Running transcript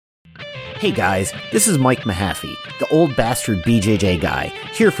Hey guys, this is Mike Mahaffey, the old bastard BJJ guy,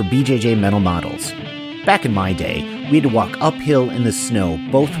 here for BJJ Mental Models. Back in my day, we had to walk uphill in the snow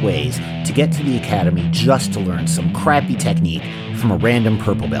both ways to get to the academy just to learn some crappy technique from a random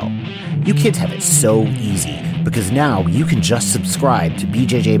purple belt. You kids have it so easy because now you can just subscribe to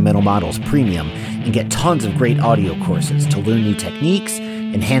BJJ Mental Models Premium and get tons of great audio courses to learn new techniques,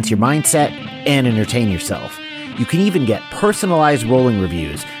 enhance your mindset, and entertain yourself. You can even get personalized rolling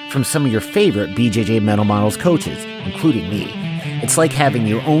reviews from some of your favorite BJJ Mental Models coaches, including me. It's like having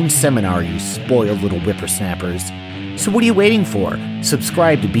your own seminar, you spoiled little whippersnappers. So what are you waiting for?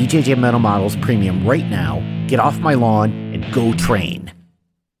 Subscribe to BJJ Mental Models Premium right now, get off my lawn, and go train.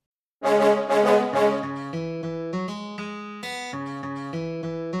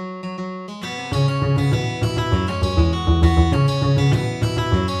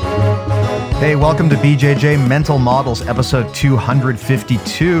 Hey, welcome to BJJ Mental Models, episode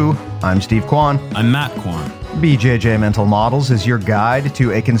 252. I'm Steve Kwan. I'm Matt Kwan. BJJ Mental Models is your guide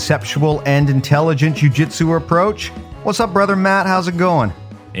to a conceptual and intelligent jiu-jitsu approach. What's up, brother Matt? How's it going?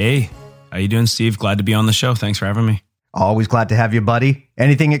 Hey, how you doing, Steve? Glad to be on the show. Thanks for having me. Always glad to have you, buddy.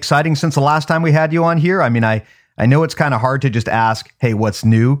 Anything exciting since the last time we had you on here? I mean, I know it's kind of hard to just ask, hey, what's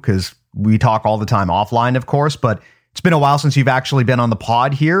new? Because we talk all the time offline, of course, but it's been a while since you've actually been on the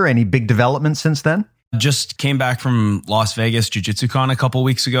pod here. Any big developments since then? Just came back from Las Vegas Jiu-Jitsu Con a couple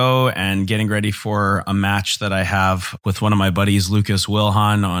weeks ago and getting ready for a match that I have with one of my buddies, Lucas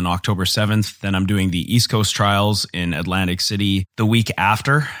Wilhan, on October 7th. Then I'm doing the East Coast Trials in Atlantic City the week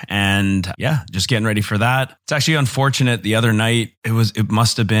after. And yeah, just getting ready for that. It's actually unfortunate. The other night, it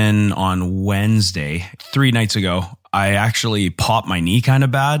must have been on Wednesday, 3 nights ago, I actually popped my knee kind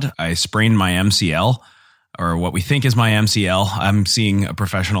of bad. I sprained my MCL, or what we think is my MCL. I'm seeing a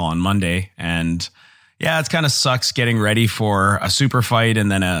professional on Monday, and yeah, it kind of sucks getting ready for a super fight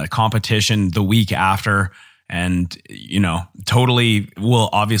and then a competition the week after. And, you know, totally will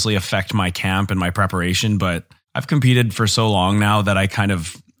obviously affect my camp and my preparation, but I've competed for so long now that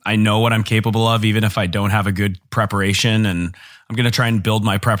I know what I'm capable of, even if I don't have a good preparation. And I'm going to try and build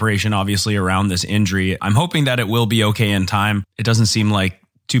my preparation, obviously, around this injury. I'm hoping that it will be okay in time. It doesn't seem like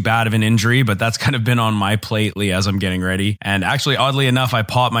too bad of an injury, but that's kind of been on my plate lately as I'm getting ready. And actually, oddly enough, I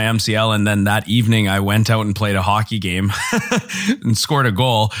popped my MCL, and then that evening I went out and played a hockey game and scored a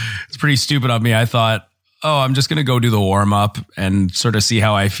goal. It's pretty stupid of me. I thought, oh, I'm just going to go do the warm up and sort of see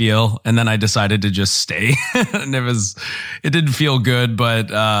how I feel. And then I decided to just stay. And it didn't feel good,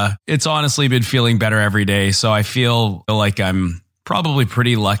 but it's honestly been feeling better every day. So I feel like I'm probably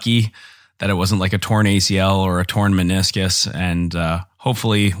pretty lucky that it wasn't like a torn ACL or a torn meniscus. And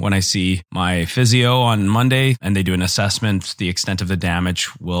hopefully when I see my physio on Monday and they do an assessment, the extent of the damage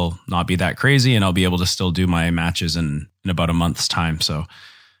will not be that crazy, and I'll be able to still do my matches in about a month's time. So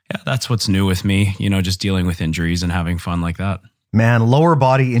yeah, that's what's new with me, just dealing with injuries and having fun like that. Man, lower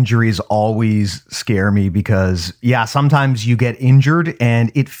body injuries always scare me because, yeah, sometimes you get injured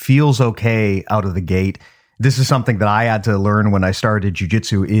and it feels okay out of the gate. This is something that I had to learn when I started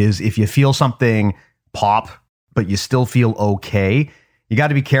jiu-jitsu is if you feel something pop, but you still feel okay, you got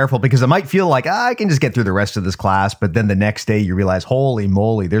to be careful because it might feel like, I can just get through the rest of this class. But then the next day you realize, holy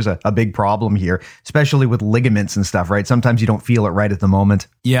moly, there's a big problem here, especially with ligaments and stuff, right? Sometimes you don't feel it right at the moment.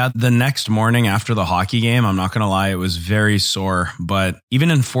 Yeah, the next morning after the hockey game, I'm not going to lie, it was very sore. But even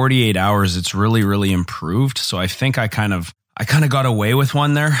in 48 hours, it's really, really improved. So I think I kind of got away with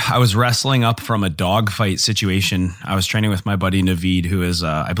one there. I was wrestling up from a dogfight situation. I was training with my buddy Naveed, who is,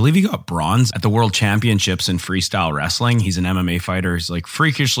 I believe he got bronze at the World Championships in freestyle wrestling. He's an MMA fighter. He's like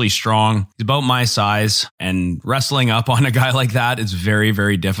freakishly strong. He's about my size, and wrestling up on a guy like that is very,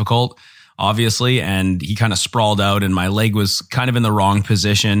 very difficult, obviously. And he kind of sprawled out and my leg was kind of in the wrong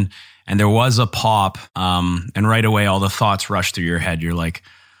position. And there was a pop. And right away, all the thoughts rush through your head. You're like,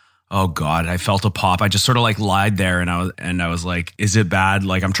 oh God, I felt a pop. I just sort of like lied there and I was like, is it bad?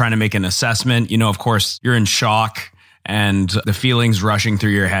 Like I'm trying to make an assessment. Of course you're in shock and the feelings rushing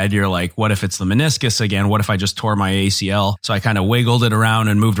through your head. You're like, what if it's the meniscus again? What if I just tore my ACL? So I kind of wiggled it around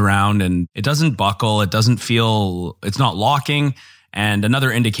and moved around, and it doesn't buckle. It doesn't feel, it's not locking. And another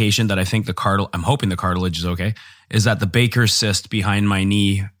indication that I think I'm hoping the cartilage is okay, is that the Baker's cyst behind my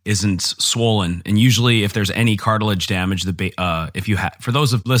knee isn't swollen. And usually if there's any cartilage damage, for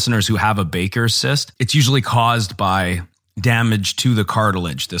those of listeners who have a Baker's cyst, it's usually caused by damage to the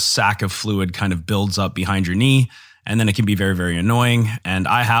cartilage. This sac of fluid kind of builds up behind your knee, and then it can be very, very annoying. And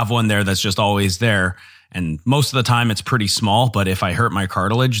I have one there that's just always there. And most of the time it's pretty small, but if I hurt my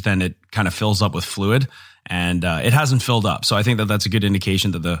cartilage, then it kind of fills up with fluid. and it hasn't filled up. So I think that that's a good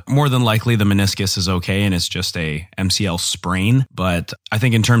indication that more than likely the meniscus is okay and it's just a MCL sprain. But I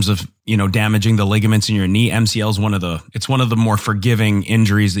think in terms of, damaging the ligaments in your knee, MCL is one of the more forgiving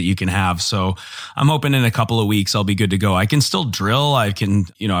injuries that you can have. So I'm hoping in a couple of weeks I'll be good to go. I can still drill. I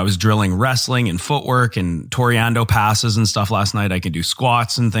was drilling wrestling and footwork and Toriando passes and stuff last night. I can do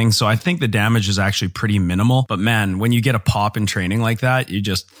squats and things. So I think the damage is actually pretty minimal. But man, when you get a pop in training like that,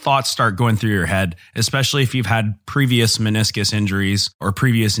 thoughts start going through your head, especially if you've had previous meniscus injuries or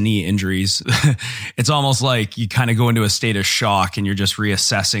previous knee injuries. It's almost like you kind of go into a state of shock and you're just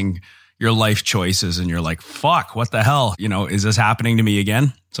reassessing your life choices and you're like, fuck, what the hell? Is this happening to me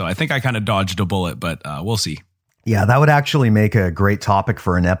again? So I think I kind of dodged a bullet, but we'll see. Yeah, that would actually make a great topic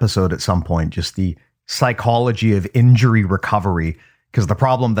for an episode at some point, just the psychology of injury recovery. Because the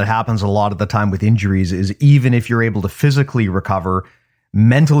problem that happens a lot of the time with injuries is even if you're able to physically recover,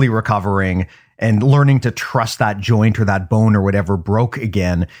 mentally recovering and learning to trust that joint or that bone or whatever broke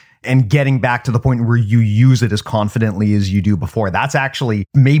again, and getting back to the point where you use it as confidently as you do before. That's actually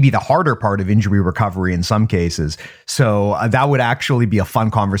maybe the harder part of injury recovery in some cases. So that would actually be a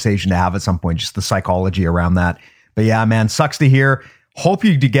fun conversation to have at some point, just the psychology around that. But yeah, man, sucks to hear. Hope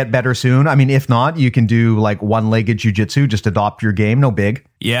you get better soon. I mean, if not, you can do like one-legged jiu-jitsu, just adopt your game, no big.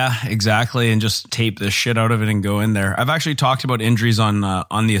 Yeah, exactly. And just tape the shit out of it and go in there. I've actually talked about injuries on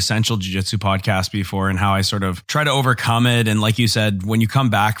the Essential Jiu-Jitsu podcast before and how I sort of try to overcome it. And like you said, when you come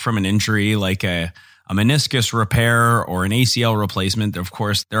back from an injury, like a meniscus repair or an ACL replacement, of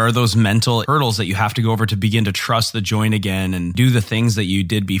course, there are those mental hurdles that you have to go over to begin to trust the joint again and do the things that you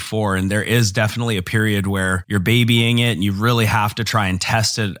did before. And there is definitely a period where you're babying it and you really have to try and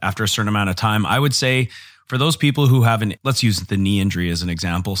test it after a certain amount of time. I would say for those people who have let's use the knee injury as an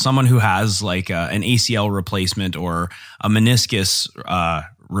example, someone who has like an ACL replacement or a meniscus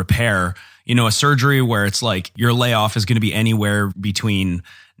repair, a surgery where it's like your layoff is going to be anywhere between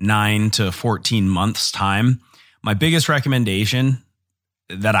 9 to 14 months time. My biggest recommendation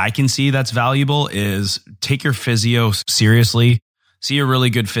that I can see that's valuable is take your physio seriously, see a really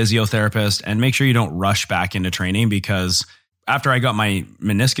good physiotherapist, and make sure you don't rush back into training, because after I got my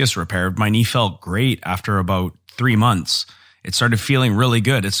meniscus repaired, my knee felt great after about 3 months. It started feeling really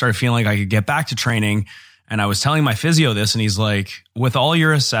good. It started feeling like I could get back to training. And I was telling my physio this, and he's like, with all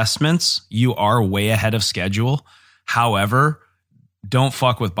your assessments, you are way ahead of schedule. However, don't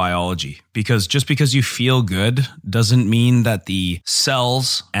fuck with biology, because just because you feel good doesn't mean that the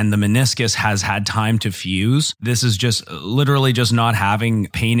cells and the meniscus has had time to fuse. This is just literally just not having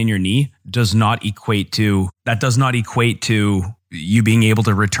pain in your knee does not equate to you being able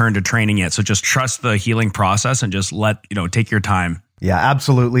to return to training yet. So just trust the healing process and just take your time. Yeah,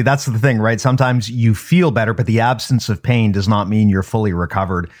 absolutely. That's the thing, right? Sometimes you feel better, but the absence of pain does not mean you're fully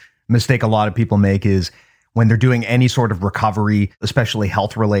recovered. Mistake a lot of people make is when they're doing any sort of recovery, especially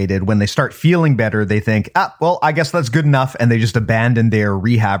health related, when they start feeling better, they think, well, I guess that's good enough. And they just abandon their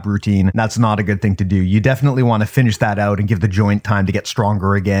rehab routine. That's not a good thing to do. You definitely want to finish that out and give the joint time to get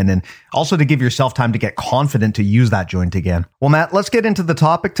stronger again. And also to give yourself time to get confident to use that joint again. Well, Matt, let's get into the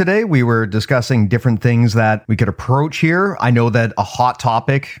topic today. We were discussing different things that we could approach here. I know that a hot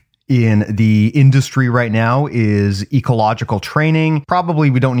topic in the industry right now is ecological training. Probably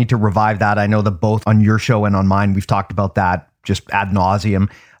we don't need to revive that. I know that both on your show and on mine, we've talked about that just ad nauseum.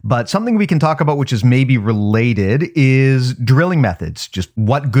 But something we can talk about, which is maybe related, is drilling methods. Just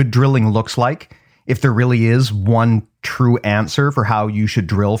what good drilling looks like. If there really is one true answer for how you should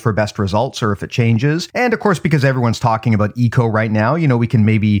drill for best results, or if it changes. And of course, because everyone's talking about eco right now, we can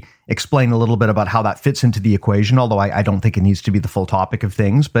maybe explain a little bit about how that fits into the equation, although I don't think it needs to be the full topic of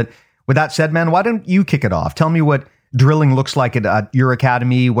things. But with that said, man, why don't you kick it off? Tell me what drilling looks like at your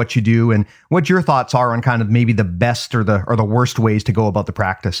academy, what you do, and what your thoughts are on kind of maybe the best or the worst ways to go about the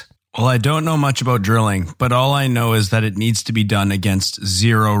practice. Well, I don't know much about drilling, but all I know is that it needs to be done against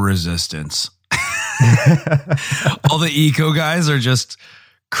zero resistance. All the eco guys are just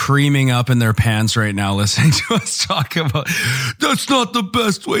creaming up in their pants right now listening to us talk about that's not the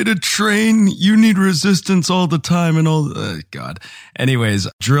best way to train. You need resistance all the time and all. God. Anyways,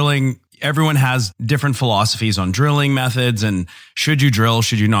 drilling. Everyone has different philosophies on drilling methods and should you drill,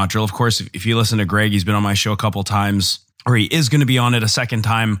 should you not drill? Of course, if you listen to Greg, he's been on my show a couple times, or he is going to be on it a second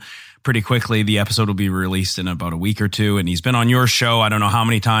time pretty quickly. The episode will be released in about a week or two. And he's been on your show, I don't know how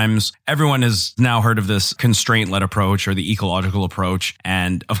many times. Everyone has now heard of this constraint-led approach or the ecological approach.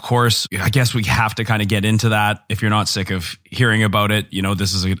 And of course, I guess we have to kind of get into that. If you're not sick of hearing about it,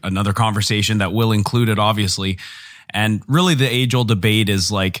 this is another conversation that will include it, obviously. And really the age-old debate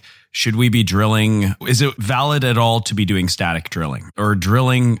is like, should we be drilling? Is it valid at all to be doing static drilling or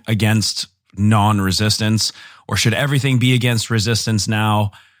drilling against non-resistance, or should everything be against resistance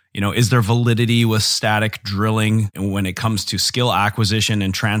now? Is there validity with static drilling when it comes to skill acquisition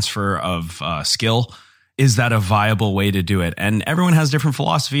and transfer of skill? Is that a viable way to do it? And everyone has different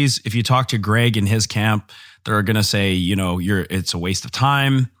philosophies. If you talk to Greg in his camp, they're going to say, it's a waste of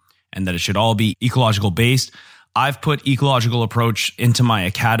time and that it should all be ecological based. I've put ecological approach into my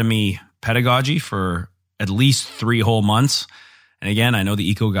academy pedagogy for at least 3 whole months. And again, I know the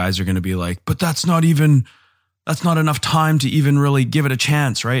eco guys are going to be like, but that's not enough time to even really give it a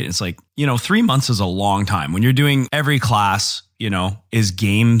chance, right? It's like, 3 months is a long time. When you're doing every class, is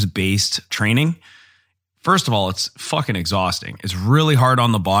games-based training. First of all, it's fucking exhausting. It's really hard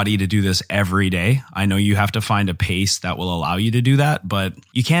on the body to do this every day. I know you have to find a pace that will allow you to do that, but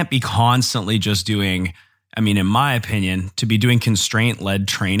you can't be constantly just doing, in my opinion, to be doing constraint-led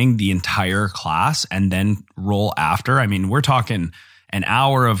training the entire class and then roll after. We're talking an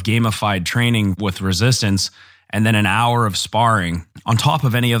hour of gamified training with resistance and then an hour of sparring on top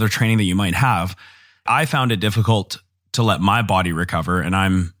of any other training that you might have. I found it difficult to let my body recover, and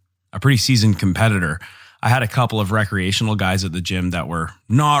I'm a pretty seasoned competitor. I had a couple of recreational guys at the gym that were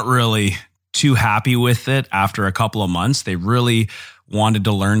not really too happy with it after a couple of months. They really wanted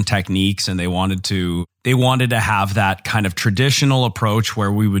to learn techniques, and they wanted to have that kind of traditional approach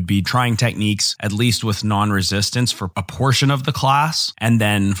where we would be trying techniques, at least with non-resistance, for a portion of the class, and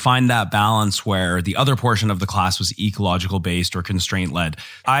then find that balance where the other portion of the class was ecological based or constraint led.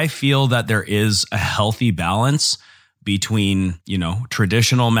 I feel that there is a healthy balance between,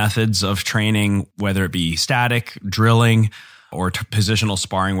 traditional methods of training, whether it be static, drilling, or positional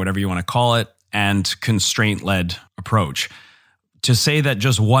sparring, whatever you want to call it, and constraint-led approach. To say that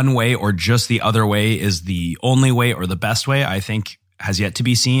just one way or just the other way is the only way or the best way, I think has yet to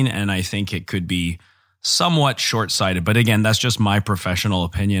be seen, and I think it could be somewhat short-sighted. But again, that's just my professional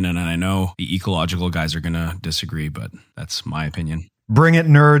opinion, and I know the ecological guys are going to disagree, but that's my opinion. Bring it,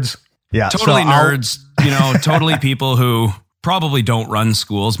 nerds. Yeah, totally nerds, totally people who probably don't run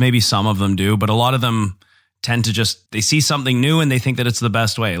schools. Maybe some of them do, but a lot of them tend to they see something new and they think that it's the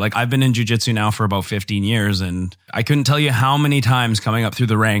best way. Like, I've been in jiu-jitsu now for about 15 years, and I couldn't tell you how many times coming up through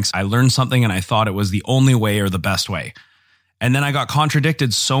the ranks, I learned something and I thought it was the only way or the best way. And then I got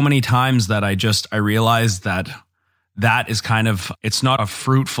contradicted so many times that I realized that is it's not a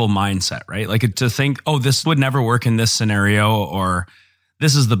fruitful mindset, right? Like, to think, oh, this would never work in this scenario, or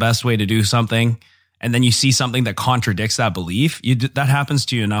this is the best way to do something. And then you see something that contradicts that belief. That happens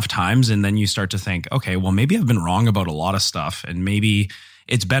to you enough times. And then you start to think, okay, well, maybe I've been wrong about a lot of stuff. And maybe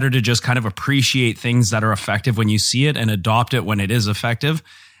it's better to just kind of appreciate things that are effective when you see it and adopt it when it is effective,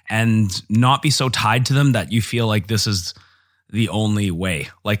 and not be so tied to them that you feel like this is the only way.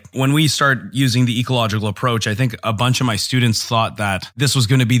 Like, when we start using the ecological approach, I think a bunch of my students thought that this was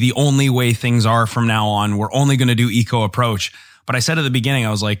going to be the only way things are from now on. We're only going to do eco approach. But I said at the beginning, I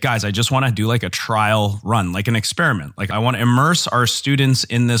was like, guys, I just want to do like a trial run, like an experiment. Like, I want to immerse our students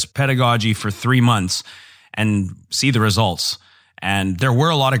in this pedagogy for 3 months and see the results. And there were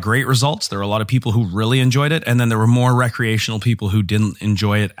a lot of great results. There were a lot of people who really enjoyed it. And then there were more recreational people who didn't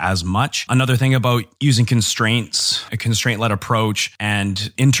enjoy it as much. Another thing about using constraints, a constraint-led approach, and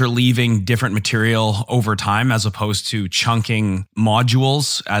interleaving different material over time as opposed to chunking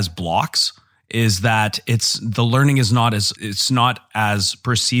modules as blocks, is that the learning is not as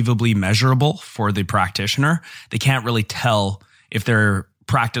perceivably measurable for the practitioner. They can't really tell if their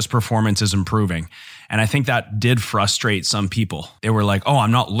practice performance is improving. And I think that did frustrate some people. They were like, oh,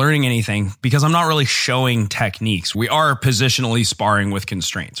 I'm not learning anything because I'm not really showing techniques. We are positionally sparring with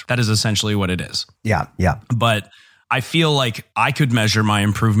constraints. That is essentially what it is. Yeah. But I feel like I could measure my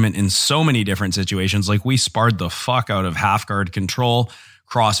improvement in so many different situations. Like, we sparred the fuck out of half guard control,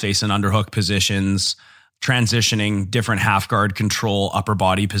 crossface and underhook positions, transitioning different half guard control, upper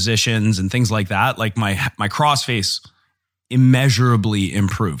body positions, and things like that. Like, my crossface immeasurably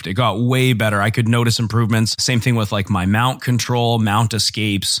improved. It got way better. I could notice improvements. Same thing with like my mount control, mount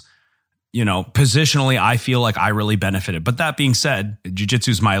escapes. Positionally, I feel like I really benefited. But that being said,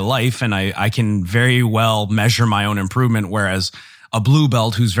 jiu-jitsu is my life, and I can very well measure my own improvement, whereas a blue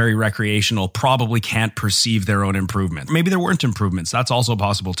belt who's very recreational probably can't perceive their own improvement. Maybe there weren't improvements. That's also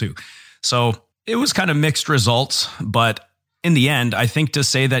possible too. So it was kind of mixed results. But in the end, I think to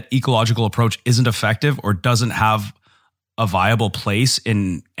say that ecological approach isn't effective or doesn't have a viable place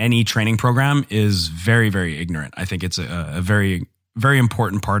in any training program is very, very ignorant. I think it's a very, very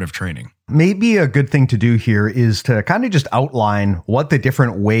important part of training. Maybe a good thing to do here is to kind of just outline what the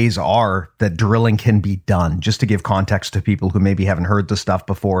different ways are that drilling can be done, just to give context to people who maybe haven't heard the stuff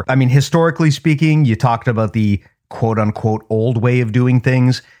before. Historically speaking, you talked about the quote unquote old way of doing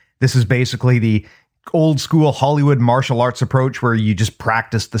things. This is basically the old school Hollywood martial arts approach where you just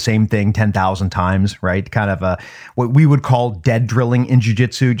practice the same thing 10,000 times, right? Kind of what we would call dead drilling in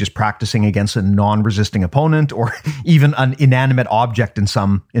jiu-jitsu, just practicing against a non-resisting opponent or even an inanimate object in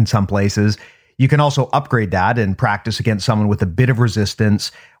some places. You can also upgrade that and practice against someone with a bit of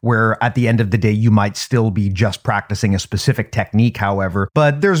resistance, where at the end of the day, you might still be just practicing a specific technique, however.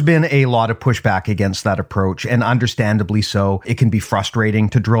 But there's been a lot of pushback against that approach, and understandably so. It can be frustrating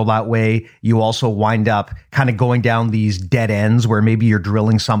to drill that way. You also wind up kind of going down these dead ends where maybe you're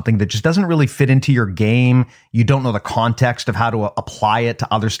drilling something that just doesn't really fit into your game. You don't know the context of how to apply it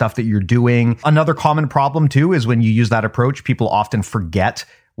to other stuff that you're doing. Another common problem too is when you use that approach, people often forget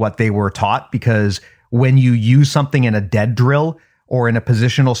what they were taught, because when you use something in a dead drill or in a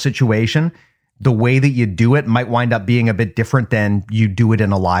positional situation, the way that you do it might wind up being a bit different than you do it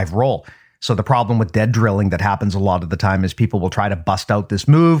in a live roll. So the problem with dead drilling that happens a lot of the time is people will try to bust out this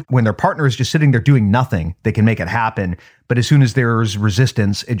move when their partner is just sitting there doing nothing. They can make it happen, but as soon as there's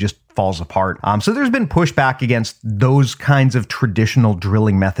resistance, it just falls apart. So there's been pushback against those kinds of traditional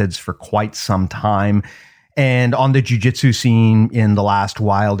drilling methods for quite some time. And on the jiu-jitsu scene in the last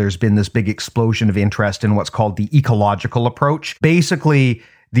while, there's been this big explosion of interest in what's called the ecological approach. Basically,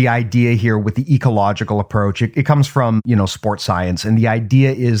 the idea here with the ecological approach, it comes from, sports science. And the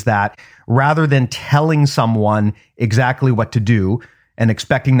idea is that rather than telling someone exactly what to do and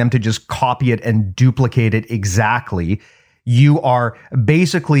expecting them to just copy it and duplicate it exactly, you are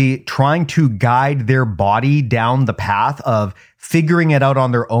basically trying to guide their body down the path of figuring it out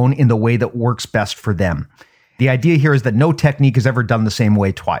on their own in the way that works best for them. The idea here is that no technique is ever done the same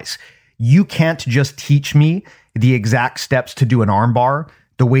way twice. You can't just teach me the exact steps to do an armbar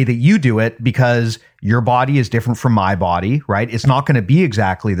the way that you do it, because your body is different from my body, right? It's not going to be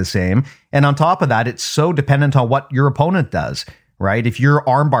exactly the same. And on top of that, it's so dependent on what your opponent does, right? If your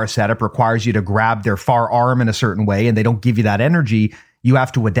armbar setup requires you to grab their far arm in a certain way and they don't give you that energy, you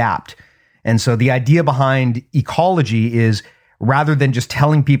have to adapt. And so the idea behind ecology is, rather than just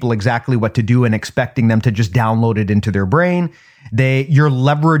telling people exactly what to do and expecting them to just download it into their brain, you're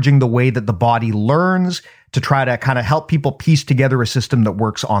leveraging the way that the body learns to try to kind of help people piece together a system that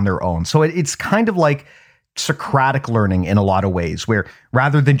works on their own. So it's kind of like Socratic learning in a lot of ways, where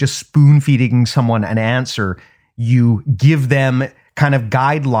rather than just spoon-feeding someone an answer, you give them kind of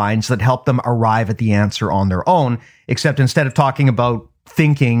guidelines that help them arrive at the answer on their own, except instead of talking about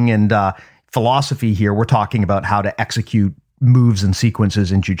thinking and philosophy here, we're talking about how to execute moves and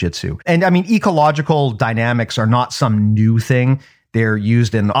sequences in jiu-jitsu. And I mean, ecological dynamics are not some new thing. They're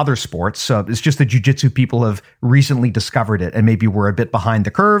used in other sports. So it's just that jiu-jitsu people have recently discovered it, and maybe we're a bit behind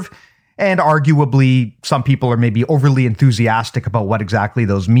the curve. And arguably, some people are maybe overly enthusiastic about what exactly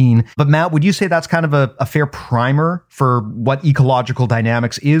those mean. But Matt, would you say that's kind of a fair primer for what ecological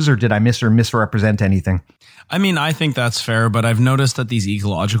dynamics is, or did I misrepresent anything? I mean, I think that's fair, but I've noticed that these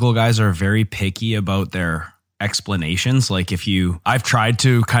ecological guys are very picky about their explanations. Like I've tried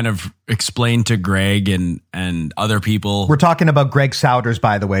to kind of explain to Greg and other people. We're talking about Greg Souders,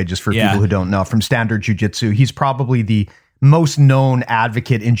 by the way, just for people who don't know, from Standard Jiu-Jitsu. He's probably the most known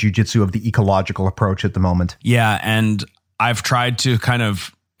advocate in jiu-jitsu of the ecological approach at the moment. Yeah. And I've tried to kind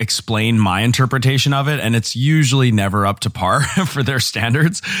of explain my interpretation of it, and it's usually never up to par for their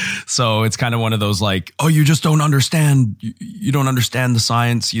standards. So it's kind of one of those like, oh, you just don't understand. You don't understand the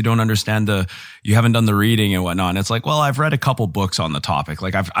science. You don't understand you haven't done the reading and whatnot. And it's like, well, I've read a couple books on the topic.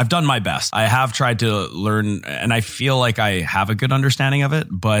 Like I've done my best. I have tried to learn, and I feel like I have a good understanding of it,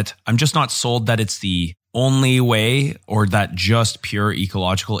 but I'm just not sold that it's the only way, or that just pure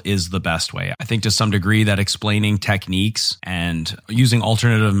ecological is the best way. I think to some degree that explaining techniques and using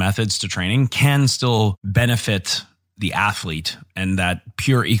alternative methods to training can still benefit the athlete, and that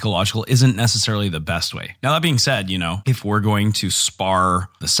pure ecological isn't necessarily the best way. Now, that being said, if we're going to spar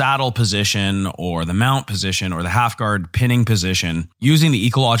the saddle position or the mount position or the half guard pinning position, using the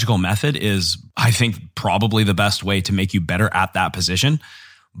ecological method is, I think, probably the best way to make you better at that position.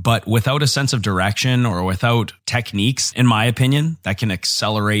 But without a sense of direction or without techniques, in my opinion, that can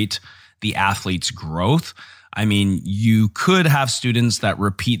accelerate the athlete's growth. I mean, you could have students that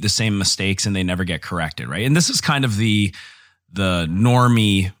repeat the same mistakes and they never get corrected, right? And this is kind of the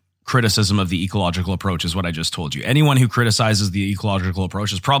normie criticism of the ecological approach, is what I just told you. Anyone who criticizes the ecological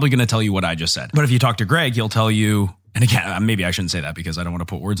approach is probably going to tell you what I just said. But if you talk to Greg, he'll tell you, and again, maybe I shouldn't say that because I don't want to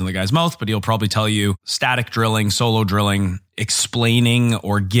put words in the guy's mouth, but he'll probably tell you static drilling, solo drilling, explaining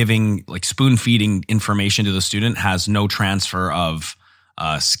or giving, like spoon feeding information to the student has no transfer of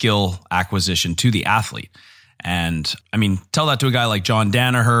skill acquisition to the athlete. And I mean, tell that to a guy like John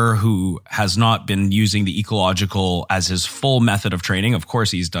Danaher, who has not been using the Ecological as his full method of training. Of course,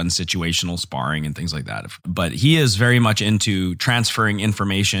 he's done situational sparring and things like that. But he is very much into transferring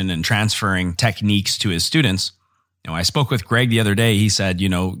information and transferring techniques to his students. I spoke with Greg the other day. He said,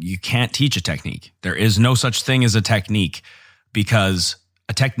 you can't teach a technique. There is no such thing as a technique because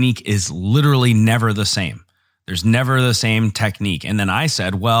a technique is literally never the same. There's never the same technique. And then I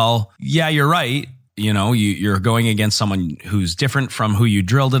said, well, yeah, you're right. You're going against someone who's different from who you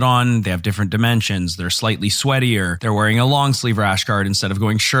drilled it on. They have different dimensions. They're slightly sweatier. They're wearing a long sleeve rash guard instead of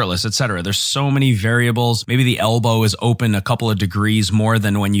going shirtless, etc. There's so many variables. Maybe the elbow is open a couple of degrees more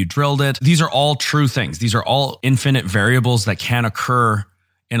than when you drilled it. These are all true things. These are all infinite variables that can occur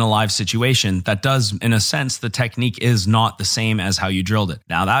in a live situation. That does, in a sense, the technique is not the same as how you drilled it.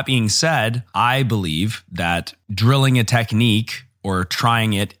 Now, that being said, I believe that drilling a technique or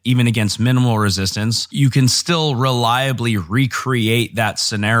trying it even against minimal resistance, you can still reliably recreate that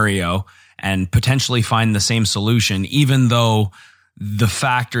scenario and potentially find the same solution, even though the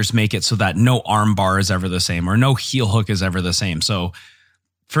factors make it so that no arm bar is ever the same or no heel hook is ever the same. So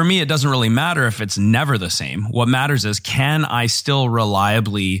for me, it doesn't really matter if it's never the same. What matters is, can I still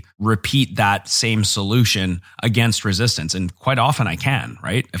reliably repeat that same solution against resistance? And quite often I can,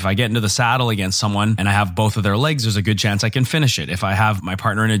 right? If I get into the saddle against someone and I have both of their legs, there's a good chance I can finish it. If I have my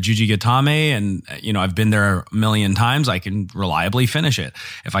partner in a jujigatame and, I've been there a million times, I can reliably finish it.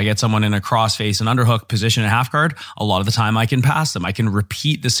 If I get someone in a crossface and underhook position and half guard, a lot of the time I can pass them. I can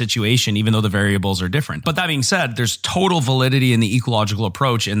repeat the situation even though the variables are different. But that being said, there's total validity in the ecological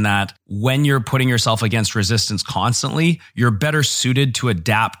approach in that when you're putting yourself against resistance constantly, you're better suited to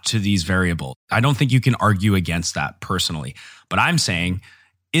adapt to these variables. I don't think you can argue against that personally. But I'm saying,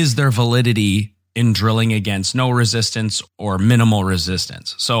 is there validity in drilling against no resistance or minimal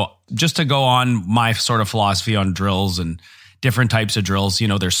resistance? So just to go on my sort of philosophy on drills and different types of drills,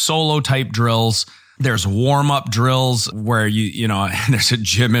 there's solo type drills. There's warm-up drills where there's a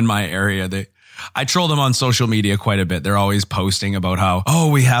gym in my area. I troll them on social media quite a bit. They're always posting about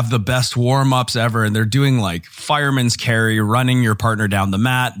how, we have the best warm-ups ever. And they're doing like fireman's carry, running your partner down the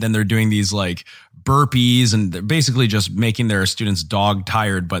mat. Then they're doing these like burpees and they're basically just making their students dog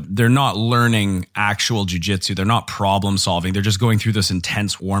tired, but they're not learning actual jujitsu. They're not problem solving. They're just going through this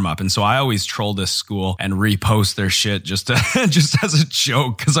intense warm up. And so I always troll this school and repost their shit just as a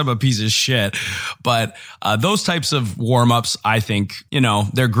joke because I'm a piece of shit. But those types of warm ups, I think,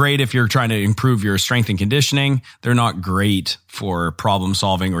 they're great if you're trying to improve your strength and conditioning. They're not great for problem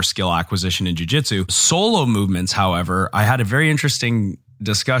solving or skill acquisition in jujitsu. Solo movements, however, I had a very interesting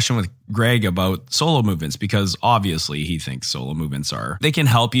discussion with Greg about solo movements because obviously he thinks solo movements they can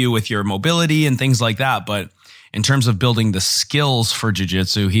help you with your mobility and things like that. But in terms of building the skills for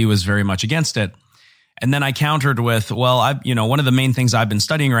jiu-jitsu, he was very much against it. And then I countered with, one of the main things I've been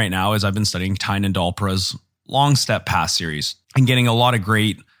studying right now is I've been studying Tynan Dalpra's long step pass series and getting a lot of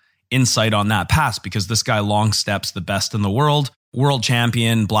great insight on that pass because this guy long steps the best in the world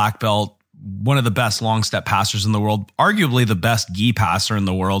champion, black belt, one of the best long step passers in the world, arguably the best gi passer in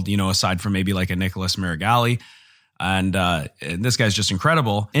the world, aside from maybe like a Nicholas Marigali. And this guy's just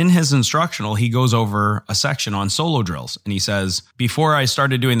incredible. In his instructional, he goes over a section on solo drills. And he says, before I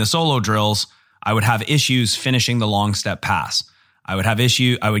started doing the solo drills, I would have issues finishing the long step pass. I would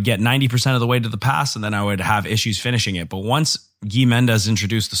get 90% of the way to the pass, and then I would have issues finishing it. But once Guy Mendez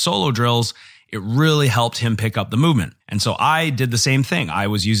introduced the solo drills, it really helped him pick up the movement. And so I did the same thing. I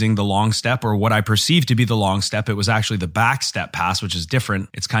was using the long step, or what I perceived to be the long step. It was actually the back step pass, which is different.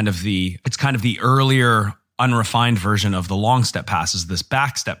 It's kind of the earlier unrefined version of the long step pass is this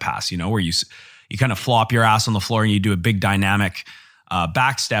back step pass, where you kind of flop your ass on the floor and you do a big dynamic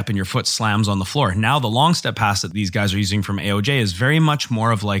back step and your foot slams on the floor. Now the long step pass that these guys are using from AOJ is very much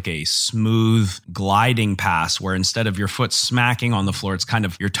more of like a smooth gliding pass where instead of your foot smacking on the floor, it's kind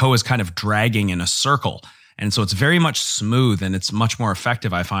of your toe is kind of dragging in a circle. And so it's very much smooth and it's much more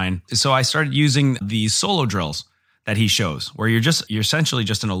effective, I find. So I started using these solo drills that he shows where you're essentially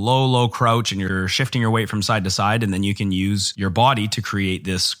just in a low crouch and you're shifting your weight from side to side. And then you can use your body to create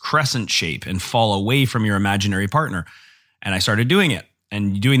this crescent shape and fall away from your imaginary partner. And I started doing it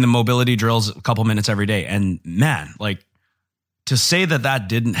and doing the mobility drills a couple minutes every day. And man, like to say that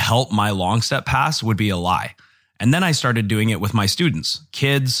didn't help my long step pass would be a lie. And then I started doing it with my students,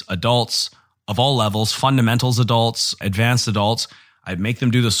 kids, adults of all levels, fundamentals adults, advanced adults. I'd make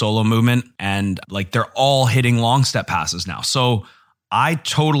them do the solo movement and like they're all hitting long step passes now. So I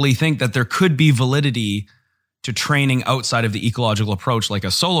totally think that there could be validity to training outside of the ecological approach, like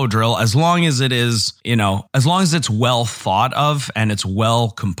a solo drill, as long as it is, as long as it's well thought of and it's well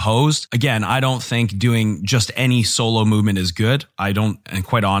composed. Again, I don't think doing just any solo movement is good. And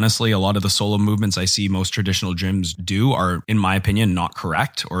quite honestly, a lot of the solo movements I see most traditional gyms do are, in my opinion, not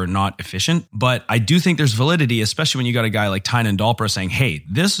correct or not efficient. But I do think there's validity, especially when you got a guy like Tynan Dalpra saying, hey,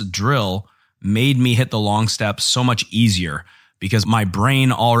 this drill made me hit the long step so much easier, because my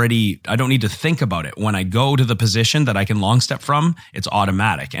brain already, I don't need to think about it. When I go to the position that I can long step from, it's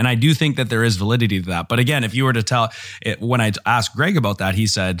automatic. And I do think that there is validity to that. But again, if you were to tell it, when I asked Greg about that, he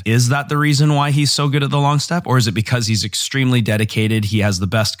said, is that the reason why he's so good at the long step? Or is it because he's extremely dedicated? He has the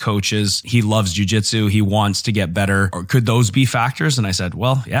best coaches. He loves jiu-jitsu. He wants to get better. Or could those be factors? And I said,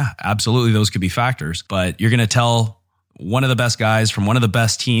 well, yeah, absolutely. Those could be factors. But you're going to tell one of the best guys from one of the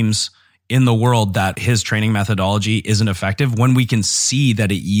best teams in the world that his training methodology isn't effective when we can see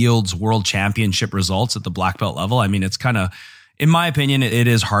that it yields world championship results at the black belt level. I mean, it's kind of, in my opinion, it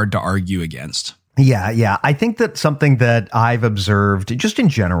is hard to argue against. Yeah. I think that something that I've observed just in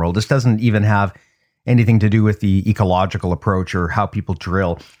general, this doesn't even have anything to do with the ecological approach or how people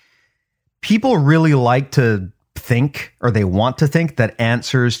drill. People really like to think, or they want to think, that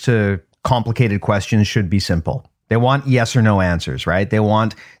answers to complicated questions should be simple. They want yes or no answers, right? They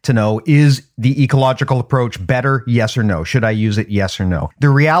want to know, is the ecological approach better? Yes or no? Should I use it? Yes or no? The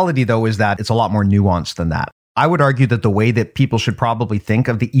reality, though, is that it's a lot more nuanced than that. I would argue that the way that people should probably think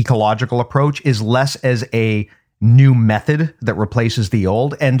of the ecological approach is less as a new method that replaces the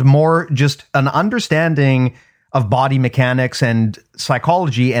old, and more just an understanding of body mechanics and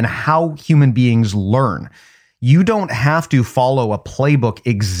psychology and how human beings learn. You don't have to follow a playbook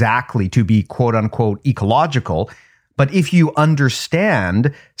exactly to be quote unquote ecological. But if you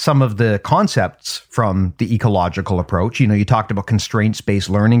understand some of the concepts from the ecological approach, you talked about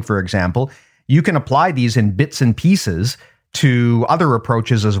constraints-based learning, for example, you can apply these in bits and pieces to other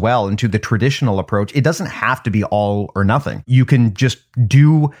approaches as well, and to the traditional approach. It doesn't have to be all or nothing. You can just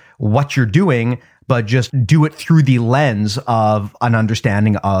do what you're doing, but just do it through the lens of an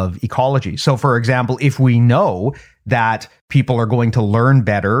understanding of ecology. So, for example, if we know that people are going to learn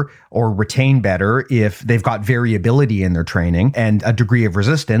better or retain better if they've got variability in their training and a degree of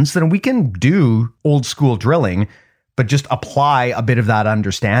resistance, then we can do old school drilling, but just apply a bit of that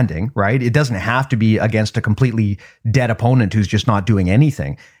understanding, right? It doesn't have to be against a completely dead opponent who's just not doing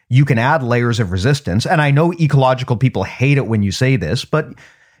anything. You can add layers of resistance. And I know ecological people hate it when you say this, but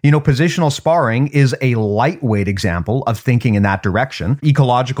positional sparring is a lightweight example of thinking in that direction.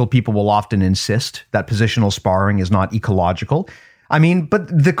 Ecological people will often insist that positional sparring is not ecological. I mean, but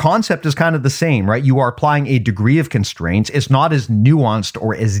the concept is kind of the same, right? You are applying a degree of constraints. It's not as nuanced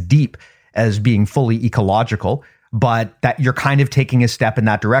or as deep as being fully ecological, but that you're kind of taking a step in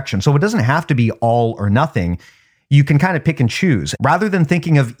that direction. So it doesn't have to be all or nothing. You can kind of pick and choose. Rather than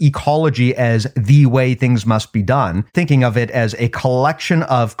thinking of ecology as the way things must be done, thinking of it as a collection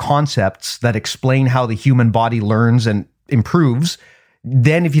of concepts that explain how the human body learns and improves,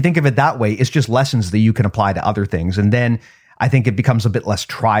 then if you think of it that way, it's just lessons that you can apply to other things. And then I think it becomes a bit less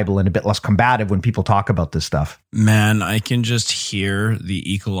tribal and a bit less combative when people talk about this stuff. Man, I can just hear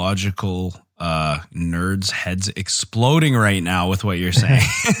the ecological nerds' heads exploding right now with what you're saying.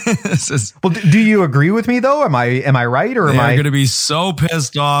 Well, do you agree with me though? Am I right, or am I going to be so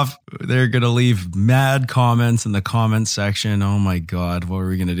pissed off? They're going to leave mad comments in the comment section. Oh my God, what are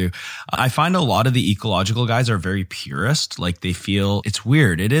we going to do? I find a lot of the ecological guys are very purist. Like, they feel it's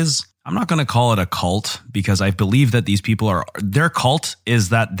weird. It is. I'm not going to call it a cult, because I believe that these people their cult is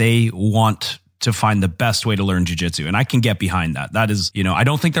that they want to find the best way to learn jiu-jitsu. And I can get behind that. That is, I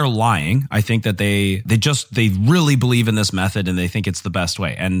don't think they're lying. I think that they really believe in this method and they think it's the best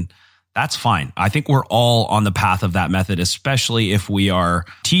way. And that's fine. I think we're all on the path of that method, especially if we are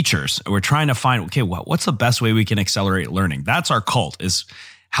teachers. We're trying to find, okay, what's the best way we can accelerate learning? That's our cult, is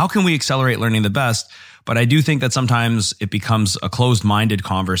how can we accelerate learning the best? But I do think that sometimes it becomes a closed-minded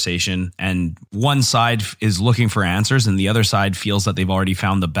conversation, and one side is looking for answers and the other side feels that they've already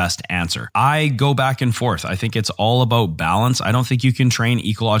found the best answer. I go back and forth. I think it's all about balance. I don't think you can train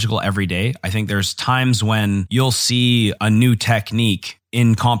ecological every day. I think there's times when you'll see a new technique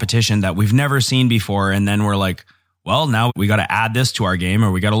in competition that we've never seen before, and then we're like, well, now we got to add this to our game,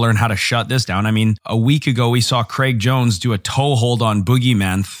 or we got to learn how to shut this down. I mean, a week ago, we saw Craig Jones do a toe hold on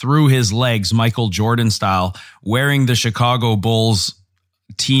Boogeyman through his legs, Michael Jordan style, wearing the Chicago Bulls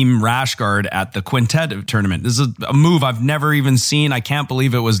team rash guard at the quintet tournament. This is a move I've never even seen. I can't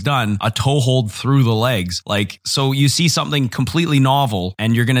believe it was done. A toe hold through the legs. Like, so you see something completely novel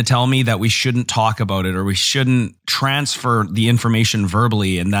and you're going to tell me that we shouldn't talk about it or we shouldn't transfer the information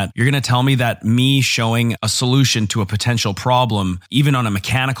verbally, and that you're going to tell me that me showing a solution to a potential problem, even on a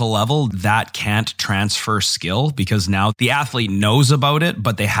mechanical level, that can't transfer skill because now the athlete knows about it,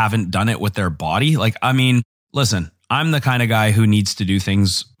 but they haven't done it with their body. Like, I mean, listen, I'm the kind of guy who needs to do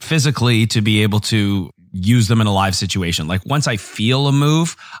things physically to be able to use them in a live situation. Like once I feel a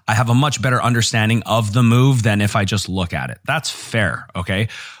move, I have a much better understanding of the move than if I just look at it. That's fair. Okay.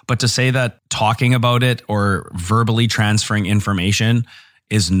 But to say that talking about it or verbally transferring information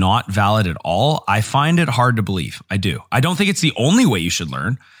is not valid at all, I find it hard to believe. I do. I don't think it's the only way you should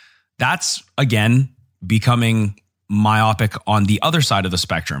learn. That's, again, becoming myopic on the other side of the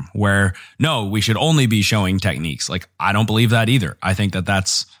spectrum where, no, we should only be showing techniques. Like, I don't believe that either. I think that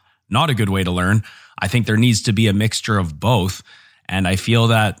that's not a good way to learn. I think there needs to be a mixture of both. And I feel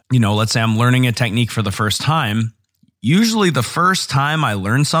that, let's say I'm learning a technique for the first time. Usually the first time I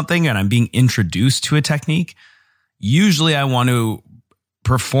learn something and I'm being introduced to a technique, usually I want to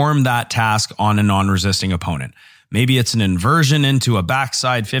perform that task on a non-resisting opponent. Maybe it's an inversion into a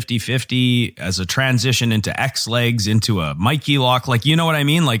backside 50-50 as a transition into X legs, into a Mikey lock. Like, you know what I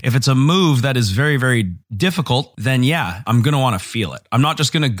mean? Like if it's a move that is very, very difficult, then yeah, I'm going to want to feel it. I'm not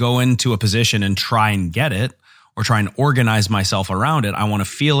just going to go into a position and try and get it or try and organize myself around it. I want to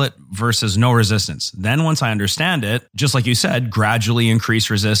feel it versus no resistance. Then once I understand it, just like you said, gradually increase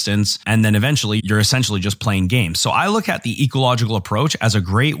resistance. And then eventually you're essentially just playing games. So I look at the ecological approach as a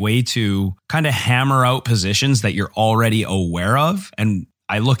great way to kind of hammer out positions that you're already aware of. And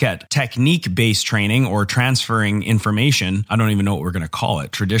I look at technique-based training or transferring information. I don't even know what we're going to call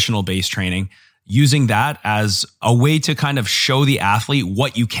it, traditional-based training, using that as a way to kind of show the athlete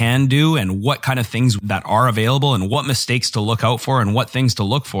what you can do and what kind of things that are available and what mistakes to look out for and what things to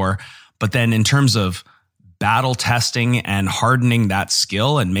look for. But then in terms of battle testing and hardening that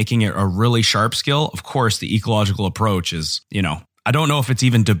skill and making it a really sharp skill, of course, the ecological approach is, I don't know if it's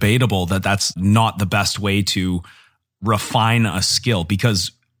even debatable that that's not the best way to refine a skill,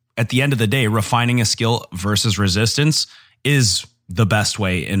 because at the end of the day, refining a skill versus resistance is the best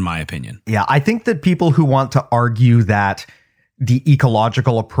way, in my opinion. Yeah, I think that people who want to argue that the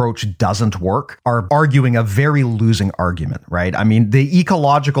ecological approach doesn't work are arguing a very losing argument, right? I mean, the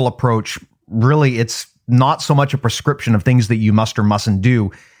ecological approach, really, it's not so much a prescription of things that you must or mustn't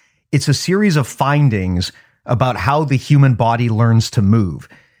do. It's a series of findings about how the human body learns to move.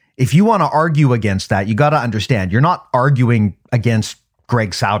 If you want to argue against that, you got to understand, you're not arguing against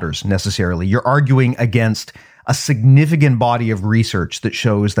Greg Souders necessarily. You're arguing against a significant body of research that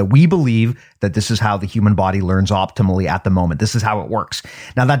shows that we believe that this is how the human body learns optimally at the moment. This is how it works.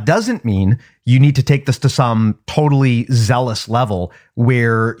 Now, that doesn't mean you need to take this to some totally zealous level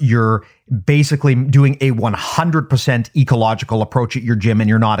where you're basically doing a 100% ecological approach at your gym and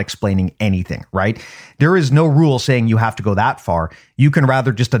you're not explaining anything, right? There is no rule saying you have to go that far. You can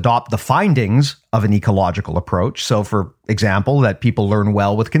rather just adopt the findings of an ecological approach. So, for example, that people learn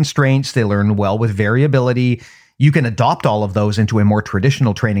well with constraints, they learn well with variability. You can adopt all of those into a more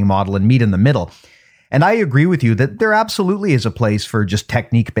traditional training model and meet in the middle. And I agree with you that there absolutely is a place for just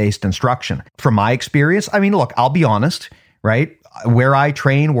technique-based instruction. From my experience, I mean, look, I'll be honest, right? Where I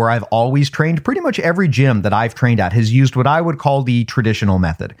train, where I've always trained, pretty much every gym that I've trained at has used what I would call the traditional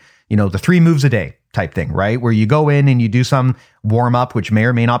method. The 3 moves a day type thing, right? Where you go in and you do some warm-up, which may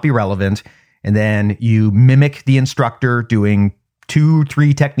or may not be relevant, and then you mimic the instructor doing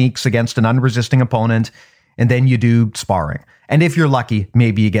 2-3 techniques against an unresisting opponent, and then you do sparring. And if you're lucky,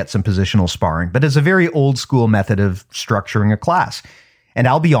 maybe you get some positional sparring. But it's a very old school method of structuring a class. And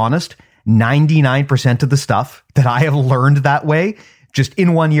I'll be honest, 99% of the stuff that I have learned that way, just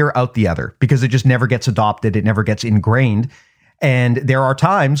in one ear, out the other, because it just never gets adopted. It never gets ingrained. And there are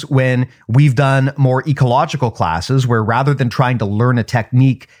times when we've done more ecological classes where rather than trying to learn a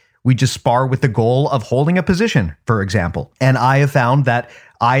technique, we just spar with the goal of holding a position, for example. And I have found that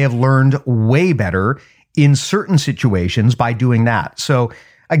I have learned way better in certain situations by doing that. So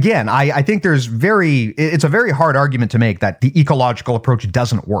again, I think it's a very hard argument to make that the ecological approach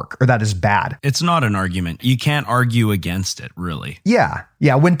doesn't work or that is bad. It's not an argument. You can't argue against it, really. Yeah.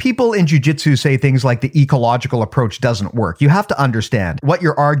 When people in jiu-jitsu say things like the ecological approach doesn't work, you have to understand what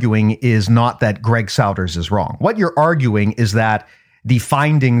you're arguing is not that Greg Souders is wrong. What you're arguing is that the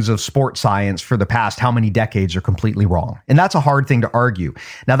findings of sports science for the past how many decades are completely wrong. And that's a hard thing to argue.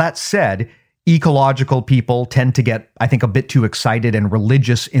 Now, that said, Ecological people tend to get, I think, a bit too excited and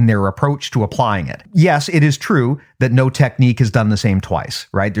religious in their approach to applying it. Yes, it is true that no technique is done the same twice,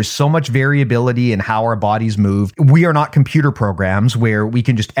 right? There's so much variability in how our bodies move. We are not computer programs where we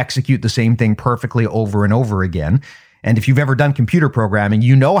can just execute the same thing perfectly over and over again. And if you've ever done computer programming,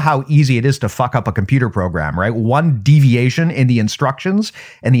 you know how easy it is to fuck up a computer program, right? One deviation in the instructions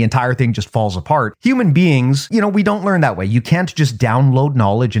and the entire thing just falls apart. Human beings, we don't learn that way. You can't just download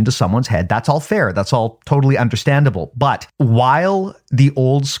knowledge into someone's head. That's all fair. That's all totally understandable. But while the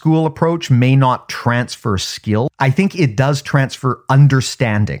old school approach may not transfer skill, I think it does transfer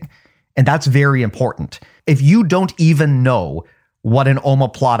understanding. And that's very important. If you don't even know what an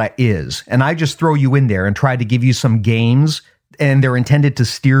omoplata is, and I just throw you in there and try to give you some games, and they're intended to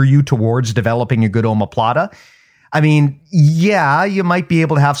steer you towards developing a good omoplata, I mean, yeah, you might be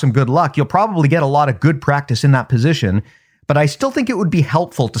able to have some good luck. You'll probably get a lot of good practice in that position, but I still think it would be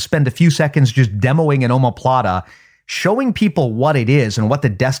helpful to spend a few seconds just demoing an omoplata, showing people what it is and what the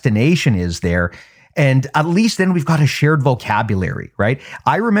destination is there. And at least then we've got a shared vocabulary, right?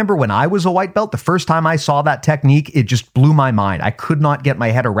 I remember when I was a white belt, the first time I saw that technique, it just blew my mind. I could not get my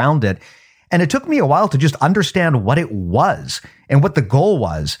head around it. And it took me a while to just understand what it was and what the goal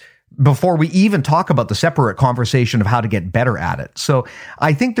was before we even talk about the separate conversation of how to get better at it. So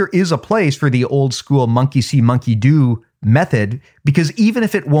I think there is a place for the old school monkey see, monkey do method, because even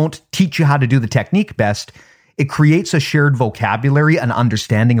if it won't teach you how to do the technique best, it creates a shared vocabulary and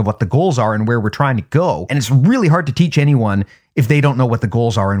understanding of what the goals are and where we're trying to go. And it's really hard to teach anyone if they don't know what the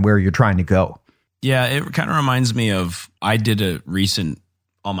goals are and where you're trying to go. Yeah, it kind of reminds me of,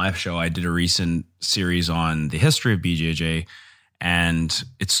 on my show, I did a recent series on the history of BJJ. And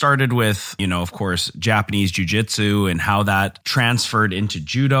it started with, of course, Japanese jiu-jitsu and how that transferred into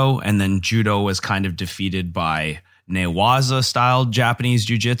judo. And then judo was kind of defeated by Newaza-style Japanese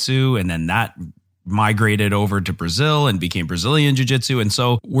jiu-jitsu. And then that migrated over to Brazil and became Brazilian jiu-jitsu. And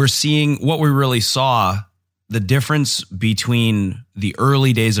so we're seeing what we really saw, the difference between the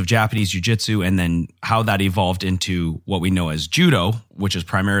early days of Japanese jiu-jitsu and then how that evolved into what we know as judo, which is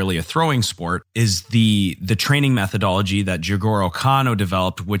primarily a throwing sport, is the training methodology that Jigoro Kano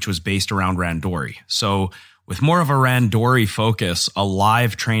developed, which was based around randori. So with more of a randori focus, a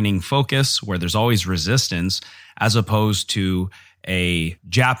live training focus where there's always resistance, as opposed to a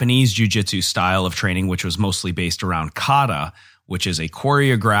Japanese jiu-jitsu style of training, which was mostly based around kata, which is a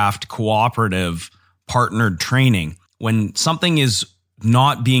choreographed, cooperative, partnered training. When something is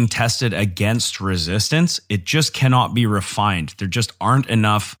not being tested against resistance, it just cannot be refined. There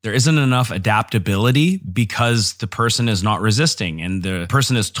isn't enough adaptability because the person is not resisting and the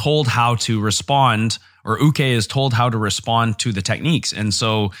person is told how to respond, or uke is told how to respond to the techniques. And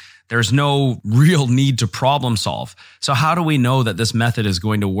so there's no real need to problem solve. So how do we know that this method is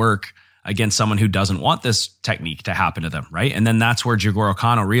going to work against someone who doesn't want this technique to happen to them, right? And then that's where Jigoro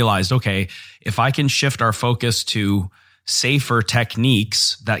Kano realized, okay, if I can shift our focus to safer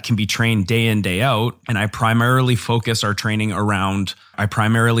techniques that can be trained day in, day out, and I primarily focus the training around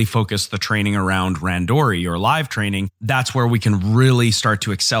randori or live training, that's where we can really start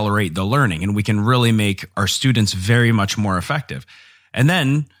to accelerate the learning and we can really make our students very much more effective. And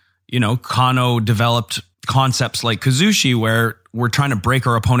then, Kano developed concepts like Kazushi, where we're trying to break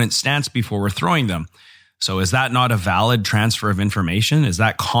our opponent's stance before we're throwing them. So is that not a valid transfer of information? Is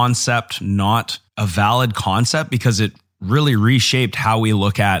that concept not a valid concept? Because it really reshaped how we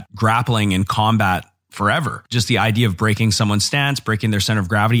look at grappling and combat forever. Just the idea of breaking someone's stance, breaking their center of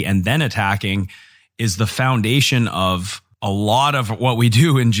gravity, and then attacking is the foundation of a lot of what we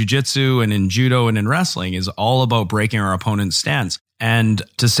do in jiu-jitsu and in judo and in wrestling, is all about breaking our opponent's stance. And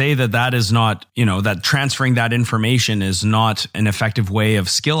to say that is not, that transferring that information is not an effective way of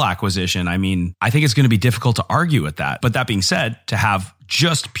skill acquisition, I mean, I think it's going to be difficult to argue with that. But that being said, to have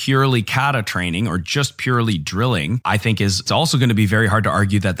just purely kata training or just purely drilling, I think it's also going to be very hard to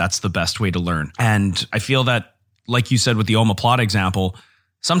argue that that's the best way to learn. And I feel that, like you said with the omoplata example,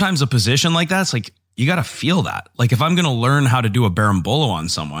 sometimes a position like that, it's like, you got to feel that. Like if I'm going to learn how to do a berimbolo on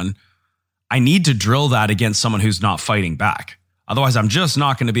someone, I need to drill that against someone who's not fighting back. Otherwise, I'm just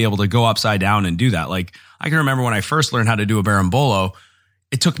not going to be able to go upside down and do that. Like I can remember when I first learned how to do a berimbolo,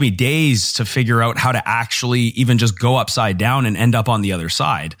 it took me days to figure out how to actually even just go upside down and end up on the other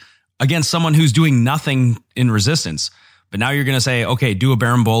side against someone who's doing nothing in resistance. But now you're going to say, okay, do a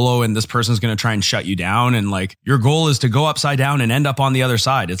berimbolo and this person's going to try and shut you down. And like your goal is to go upside down and end up on the other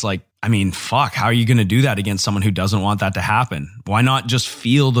side. It's like, I mean, fuck, how are you going to do that against someone who doesn't want that to happen? Why not just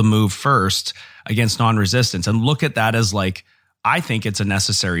feel the move first against non-resistance and look at that as like, I think it's a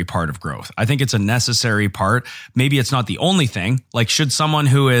necessary part of growth. I think it's a necessary part. Maybe it's not the only thing. Like, should someone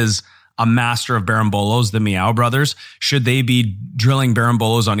who is a master of barambolos, the Meow brothers, should they be drilling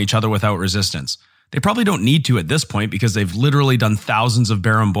barambolos on each other without resistance? They probably don't need to at this point because they've literally done thousands of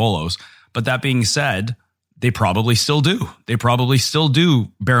barambolos. But that being said, they probably still do. They probably still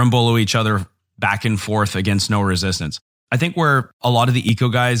do barambolo each other back and forth against no resistance. I think where a lot of the eco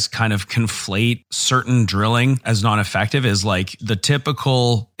guys kind of conflate certain drilling as non-effective is like the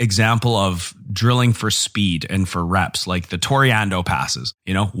typical example of drilling for speed and for reps, like the Toriando passes,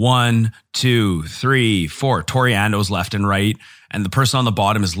 1, 2, 3, 4 Toriandos left and right. And the person on the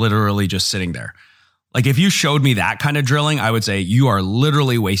bottom is literally just sitting there. Like if you showed me that kind of drilling, I would say you are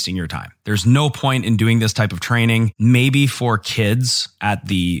literally wasting your time. There's no point in doing this type of training. Maybe for kids at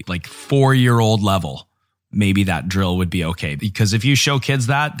the 4-year-old level, maybe that drill would be okay. Because if you show kids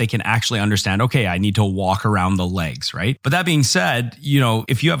that, they can actually understand, okay, I need to walk around the legs, right? But that being said,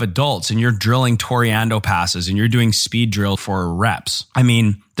 if you have adults and you're drilling Toriando passes and you're doing speed drill for reps,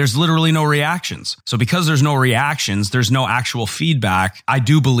 there's literally no reactions. So because there's no reactions, there's no actual feedback. I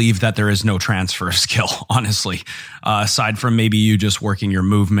do believe that there is no transfer of skill, honestly, aside from maybe you just working your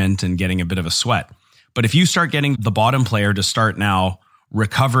movement and getting a bit of a sweat. But if you start getting the bottom player to start now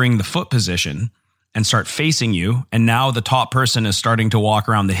recovering the foot position and start facing you, and now the top person is starting to walk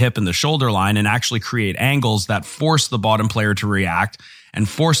around the hip and the shoulder line and actually create angles that force the bottom player to react and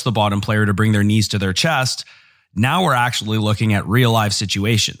force the bottom player to bring their knees to their chest, now we're actually looking at real life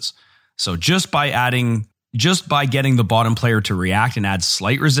situations. So just by getting the bottom player to react and add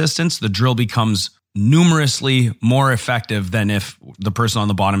slight resistance, the drill becomes numerously more effective than if the person on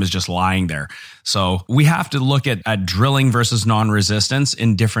the bottom is just lying there. So we have to look at drilling versus non-resistance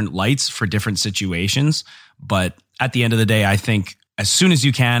in different lights for different situations. But at the end of the day, I think as soon as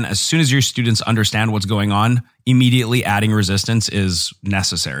your students understand what's going on, immediately adding resistance is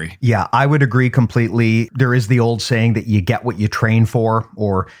necessary. Yeah, I would agree completely. There is the old saying that you get what you train for,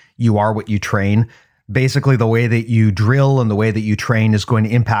 or you are what you train. Basically, the way that you drill and the way that you train is going to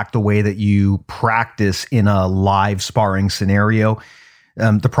impact the way that you practice in a live sparring scenario.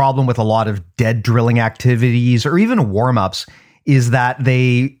 The problem with a lot of dead drilling activities or even warm-ups is that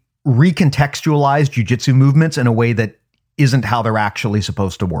they recontextualize jiu-jitsu movements in a way that isn't how they're actually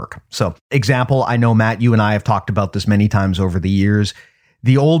supposed to work. So, example, I know, Matt, you and I have talked about this many times over the years.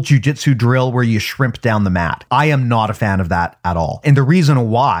 The old jiu-jitsu drill where you shrimp down the mat. I am not a fan of that at all. And the reason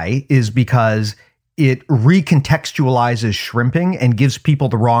why is because it recontextualizes shrimping and gives people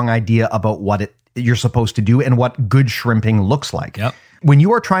the wrong idea about what you're supposed to do and what good shrimping looks like. Yep. When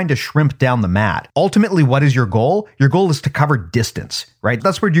you are trying to shrimp down the mat, ultimately, what is your goal? Your goal is to cover distance, right?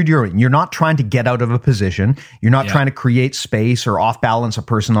 That's what you're doing. You're not trying to get out of a position. You're not trying to create space or off balance a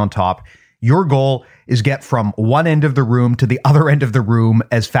person on top. Your goal is get from one end of the room to the other end of the room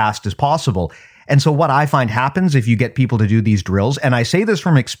as fast as possible. And so what I find happens if you get people to do these drills, and I say this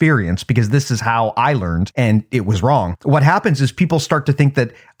from experience because this is how I learned and it was wrong. What happens is people start to think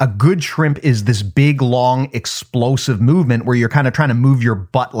that a good shrimp is this big, long, explosive movement where you're kind of trying to move your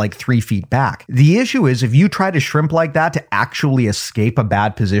butt like 3 feet back. The issue is if you try to shrimp like that to actually escape a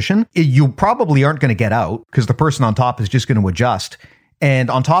bad position, you probably aren't going to get out because the person on top is just going to adjust.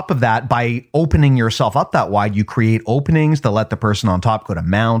 And on top of that, by opening yourself up that wide, you create openings to let the person on top go to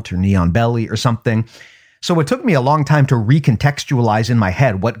mount or knee on belly or something. So it took me a long time to recontextualize in my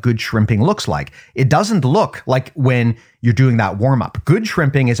head what good shrimping looks like. It doesn't look like when you're doing that warm-up. Good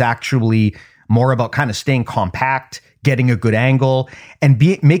shrimping is actually more about kind of staying compact, getting a good angle, and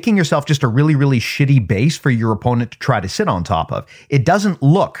making yourself just a really, really shitty base for your opponent to try to sit on top of. It doesn't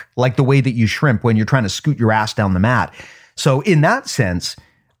look like the way that you shrimp when you're trying to scoot your ass down the mat. So in that sense,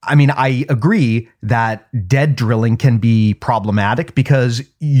 I agree that dead drilling can be problematic because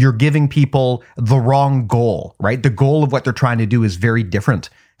you're giving people the wrong goal, right? The goal of what they're trying to do is very different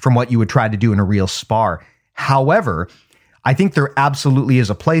from what you would try to do in a real spar. However, I think there absolutely is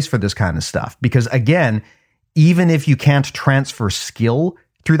a place for this kind of stuff because, again, even if you can't transfer skill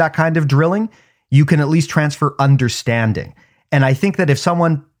through that kind of drilling, you can at least transfer understanding. And I think that if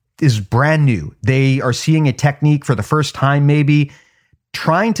someone is brand new, they are seeing a technique for the first time, maybe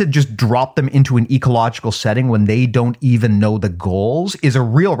trying to just drop them into an ecological setting when they don't even know the goals is a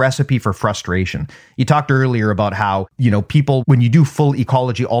real recipe for frustration. You talked earlier about how, people, when you do full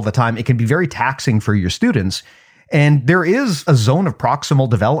ecology all the time, it can be very taxing for your students. And there is a zone of proximal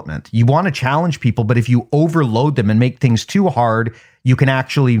development. You want to challenge people, but if you overload them and make things too hard, you can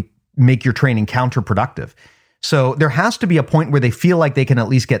actually make your training counterproductive. So there has to be a point where they feel like they can at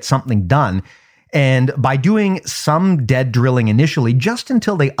least get something done. And by doing some dead drilling initially, just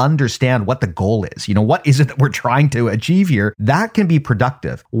until they understand what the goal is, what is it that we're trying to achieve here, that can be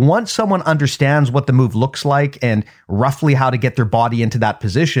productive. Once someone understands what the move looks like and roughly how to get their body into that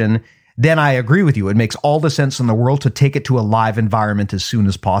position, then I agree with you. It makes all the sense in the world to take it to a live environment as soon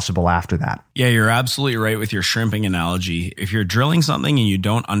as possible after that. Yeah, you're absolutely right with your shrimping analogy. If you're drilling something and you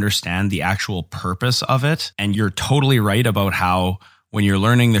don't understand the actual purpose of it, and you're totally right about how when you're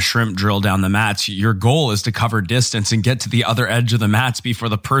learning the shrimp drill down the mats, your goal is to cover distance and get to the other edge of the mats before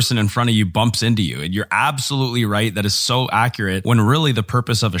the person in front of you bumps into you. And you're absolutely right. That is so accurate, when really the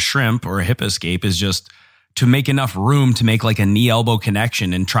purpose of a shrimp or a hip escape is just to make enough room to make like a knee-elbow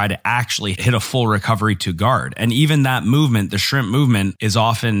connection and try to actually hit a full recovery to guard. And even that movement, the shrimp movement, is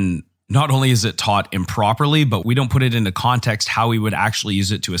often, not only is it taught improperly, but we don't put it into context how we would actually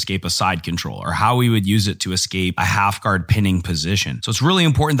use it to escape a side control, or how we would use it to escape a half guard pinning position. So it's really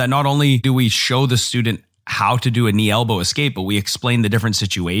important that not only do we show the student how to do a knee elbow escape, but we explain the different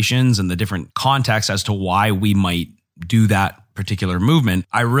situations and the different contexts as to why we might do that particular movement.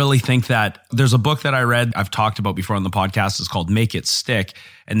 I really think that there's a book that I read, I've talked about before on the podcast, it's called Make It Stick.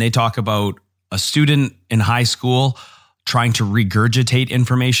 And they talk about a student in high school trying to regurgitate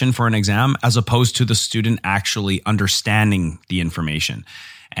information for an exam as opposed to the student actually understanding the information.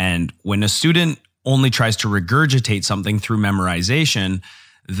 And when a student only tries to regurgitate something through memorization,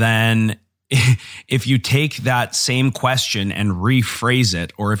 then if you take that same question and rephrase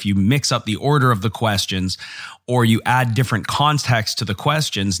it, or if you mix up the order of the questions, or you add different context to the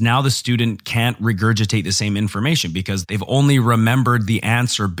questions, now the student can't regurgitate the same information because they've only remembered the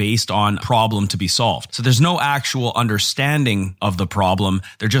answer based on problem to be solved. So there's no actual understanding of the problem.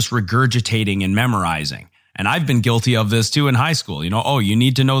 They're just regurgitating and memorizing. And I've been guilty of this too in high school. Oh, you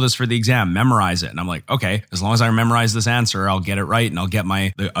need to know this for the exam, memorize it. And I'm like, okay, as long as I memorize this answer, I'll get it right and I'll get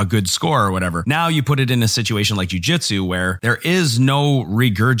a good score or whatever. Now you put it in a situation like jiu-jitsu where there is no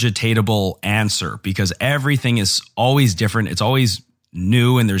regurgitatable answer because everything is always different. It's always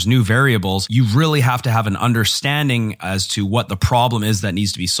new and there's new variables. You really have to have an understanding as to what the problem is that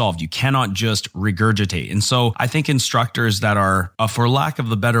needs to be solved. You cannot just regurgitate. And so I think instructors that are, for lack of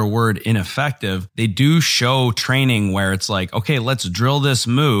the better word, ineffective, they do show training where it's like, okay, let's drill this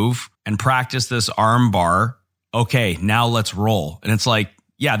move and practice this arm bar. Okay, now let's roll. And it's like,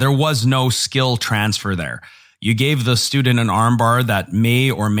 yeah, there was no skill transfer there. You gave the student an arm bar that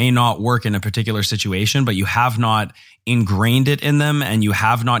may or may not work in a particular situation, but you have not ingrained it in them and you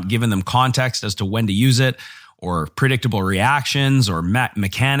have not given them context as to when to use it or predictable reactions or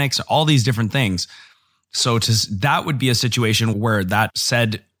mechanics, all these different things. So that would be a situation where that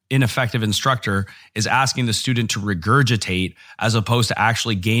said ineffective instructor is asking the student to regurgitate as opposed to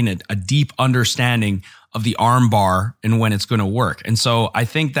actually gain a deep understanding of the arm bar and when it's going to work. And so I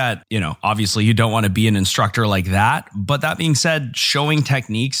think that, obviously you don't want to be an instructor like that. But that being said, showing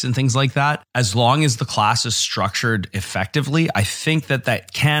techniques and things like that, as long as the class is structured effectively, I think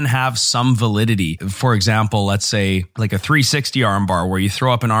that can have some validity. For example, let's say like a 360 arm bar where you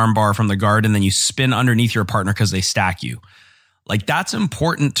throw up an arm bar from the guard and then you spin underneath your partner because they stack you. Like that's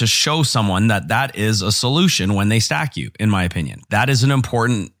important to show someone that is a solution when they stack you, in my opinion. That is an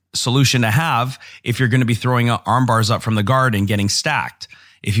important solution to have if you're going to be throwing arm bars up from the guard and getting stacked.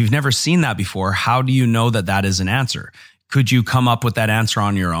 If you've never seen that before, how do you know that is an answer? Could you come up with that answer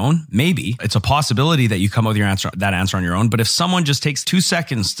on your own? Maybe. It's a possibility that you come up with that answer on your own. But if someone just takes 2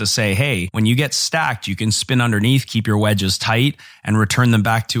 seconds to say, hey, when you get stacked, you can spin underneath, keep your wedges tight, and return them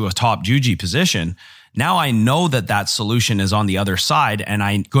back to a top juji position. Now I know that solution is on the other side, and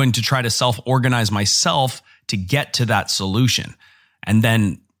I'm going to try to self-organize myself to get to that solution. And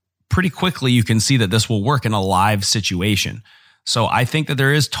then pretty quickly, you can see that this will work in a live situation. So I think that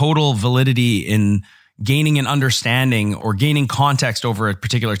there is total validity in gaining an understanding or gaining context over a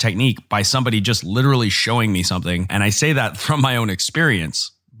particular technique by somebody just literally showing me something. And I say that from my own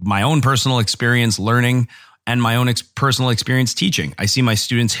experience, my own personal experience learning and my own personal experience teaching. I see my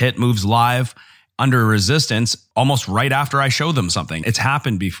students hit moves live under resistance almost right after I show them something. It's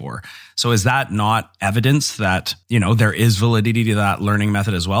happened before. So is that not evidence that, there is validity to that learning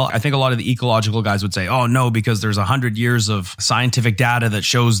method as well? I think a lot of the ecological guys would say, oh no, because there's 100 years of scientific data that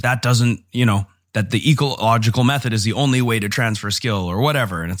shows that doesn't, that the ecological method is the only way to transfer skill or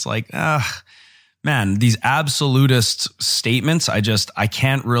whatever. And it's like, man, these absolutist statements, I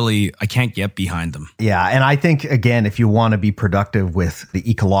can't get behind them. Yeah. And I think, again, if you want to be productive with the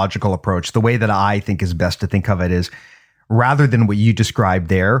ecological approach, the way that I think is best to think of it is rather than what you described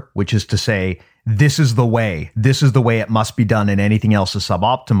there, which is to say, this is the way it must be done and anything else is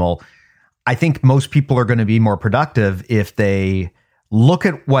suboptimal. I think most people are going to be more productive if they look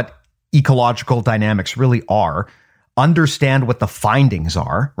at what ecological dynamics really are, understand what the findings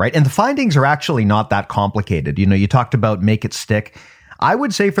are, right? And the findings are actually not that complicated. You talked about Make It Stick. I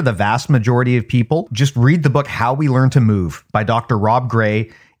would say for the vast majority of people, just read the book How We Learn to Move by Dr. Rob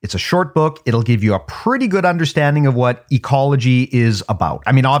Gray. It's a short book. It'll give you a pretty good understanding of what ecology is about.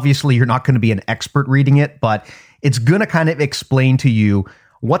 I mean, obviously, you're not going to be an expert reading it, but it's going to kind of explain to you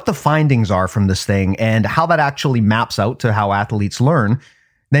what the findings are from this thing and how that actually maps out to how athletes learn.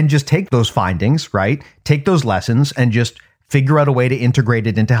 Then just take those findings, right? Take those lessons and just figure out a way to integrate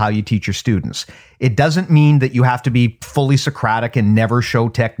it into how you teach your students. It doesn't mean that you have to be fully Socratic and never show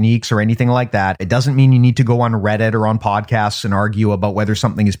techniques or anything like that. It doesn't mean you need to go on Reddit or on podcasts and argue about whether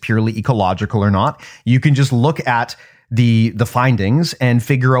something is purely ecological or not. You can just look at the findings and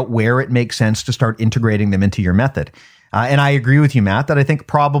figure out where it makes sense to start integrating them into your method. And I agree with you, Matt, that I think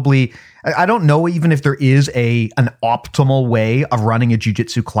probably, I don't know even if there is an optimal way of running a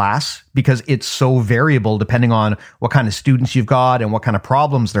jiu-jitsu class, because it's so variable depending on what kind of students you've got and what kind of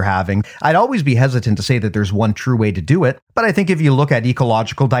problems they're having. I'd always be hesitant to say that there's one true way to do it. But I think if you look at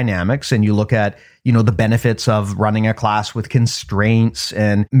ecological dynamics and you look at, the benefits of running a class with constraints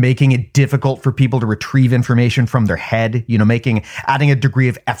and making it difficult for people to retrieve information from their head, adding a degree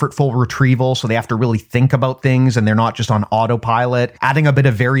of effortful retrieval so they have to really think about things and they're not just on autopilot, adding a bit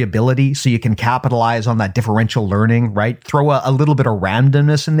of variability so you can capitalize on that differential learning, right? Throw a little bit of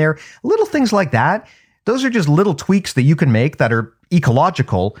randomness in there, little things like that. Those are just little tweaks that you can make that are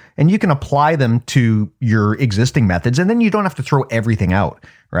ecological, and you can apply them to your existing methods, and then you don't have to throw everything out,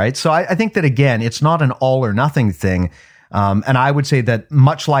 right? So I think that, again, it's not an all or nothing thing. And I would say that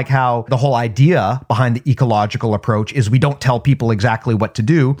much like how the whole idea behind the ecological approach is we don't tell people exactly what to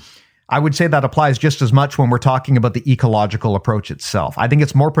do, I would say that applies just as much when we're talking about the ecological approach itself. I think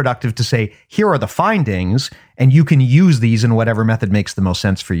it's more productive to say, here are the findings, and you can use these in whatever method makes the most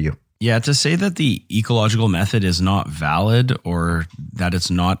sense for you. Yeah, to say that the ecological method is not valid or that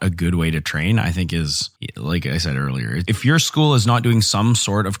it's not a good way to train, I think is, like I said earlier, if your school is not doing some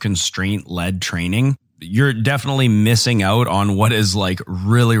sort of constraint-led training, you're definitely missing out on what is like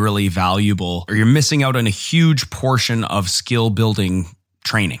really, really valuable, or you're missing out on a huge portion of skill building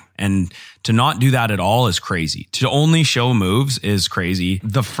training. And to not do that at all is crazy. To only show moves is crazy.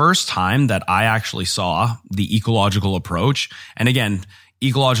 The first time that I actually saw the ecological approach, and again,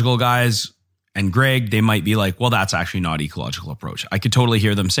 ecological guys and Greg, they might be like, well, that's actually not ecological approach. I could totally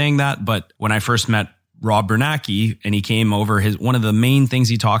hear them saying that. But when I first met Rob Bernacki and he came over, one of the main things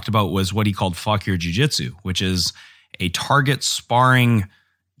he talked about was what he called fuck your jiu-jitsu, which is a target sparring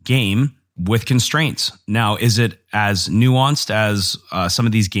game with constraints. Now, is it as nuanced as some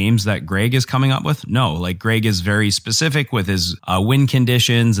of these games that Greg is coming up with? No, like Greg is very specific with his win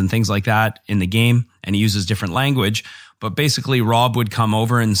conditions and things like that in the game, and he uses different language. But basically, Rob would come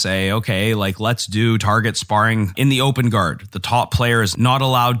over and say, okay, like let's do target sparring in the open guard. The top player is not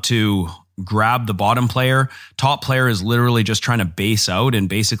allowed to grab the bottom player. Top player is literally just trying to base out and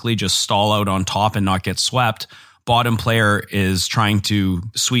basically just stall out on top and not get swept. Bottom player is trying to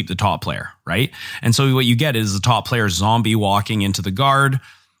sweep the top player, right? And so what you get is the top player zombie walking into the guard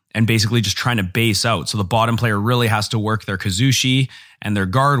and basically just trying to base out. So the bottom player really has to work their kazushi and their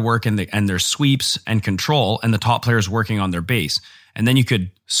guard work and their sweeps and control, and the top player is working on their base. And then you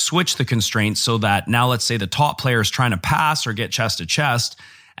could switch the constraints so that now let's say the top player is trying to pass or get chest to chest,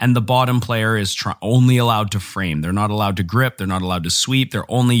 and the bottom player is only allowed to frame. They're not allowed to grip. They're not allowed to sweep.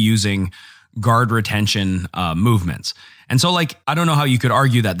 They're only using guard retention movements. And so like, I don't know how you could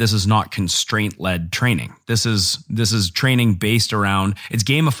argue that this is not constraint-led training. This is training based around, it's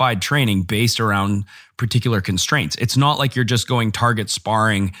gamified training based around particular constraints. It's not like you're just going target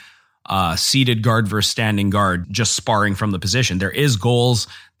sparring, seated guard versus standing guard, just sparring from the position. There is goals.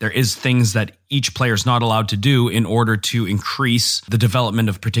 There is things that each player is not allowed to do in order to increase the development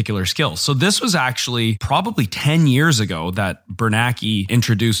of particular skills. So this was actually probably 10 years ago that Bernacki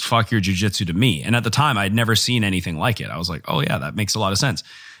introduced Fuck Your Jiu-Jitsu to me. And at the time, I'd never seen anything like it. I was like, oh yeah, that makes a lot of sense.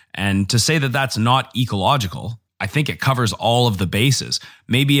 And to say that that's not ecological, I think it covers all of the bases.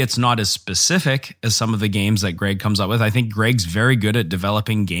 Maybe it's not as specific as some of the games that Greg comes up with. I think Greg's very good at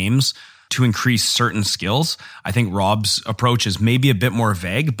developing games to increase certain skills. I think Rob's approach is maybe a bit more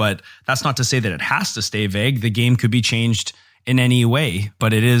vague, but that's not to say that it has to stay vague. The game could be changed in any way,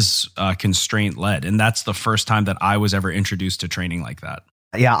 but it is constraint led. And that's the first time that I was ever introduced to training like that.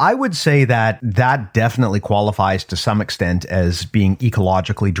 Yeah, I would say that definitely qualifies to some extent as being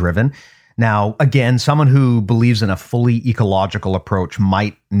ecologically driven. Now, again, someone who believes in a fully ecological approach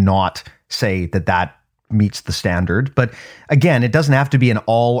might not say that meets the standard. But again, it doesn't have to be an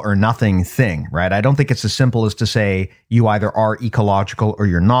all or nothing thing, right? I don't think it's as simple as to say you either are ecological or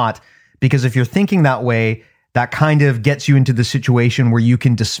you're not, because if you're thinking that way, that kind of gets you into the situation where you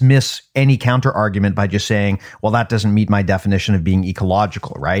can dismiss any counter argument by just saying, well, that doesn't meet my definition of being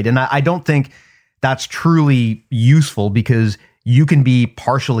ecological, right? And I don't think that's truly useful, because you can be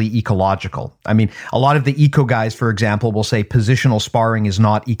partially ecological. I mean, a lot of the eco guys, for example, will say positional sparring is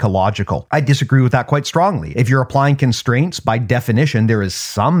not ecological. I disagree with that quite strongly. If you're applying constraints, by definition, there is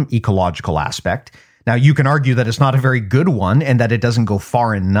some ecological aspect. Now, you can argue that it's not a very good one and that it doesn't go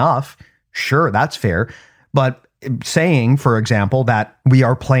far enough. Sure, that's fair. But saying, for example, that we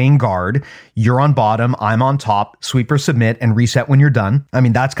are playing guard, you're on bottom, I'm on top, sweep or submit, and reset when you're done. I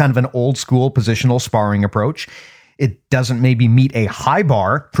mean, that's kind of an old school positional sparring approach. It doesn't maybe meet a high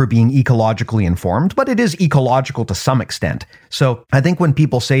bar for being ecologically informed, but it is ecological to some extent. So I think when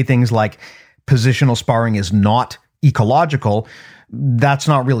people say things like positional sparring is not ecological, that's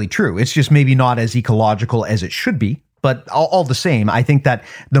not really true. It's just maybe not as ecological as it should be. But all the same, I think that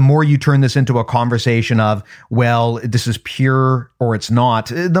the more you turn this into a conversation of, well, this is pure or it's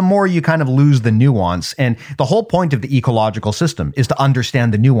not, the more you kind of lose the nuance. And the whole point of the ecological system is to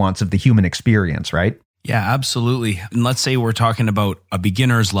understand the nuance of the human experience, right? Yeah, absolutely. And let's say we're talking about a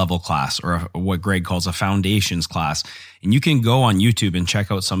beginner's level class or what Greg calls a foundations class. And you can go on YouTube and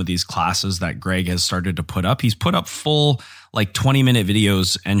check out some of these classes that Greg has started to put up. He's put up full 20-minute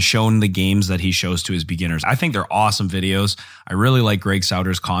videos and shown the games that he shows to his beginners. I think they're awesome videos. I really like Greg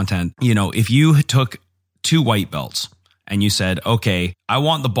Souter's content. You know, if you took 2 white belts and you said, okay, I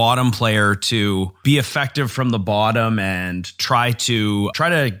want the bottom player to be effective from the bottom and try to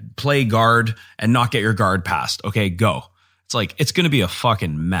play guard and not get your guard passed. Okay, go. It's going to be a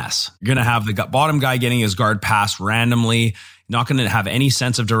fucking mess. You're going to have the bottom guy getting his guard passed randomly, not going to have any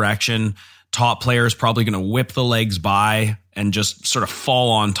sense of direction. Top player is probably going to whip the legs by and just sort of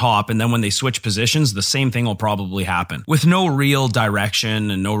fall on top. And then when they switch positions, the same thing will probably happen with no real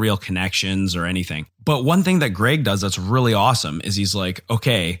direction and no real connections or anything. But one thing that Greg does that's really awesome is he's like,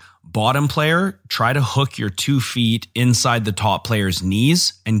 okay, bottom player, try to hook your 2 feet inside the top player's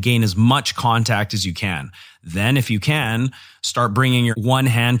knees and gain as much contact as you can. Then if you can, start bringing your 1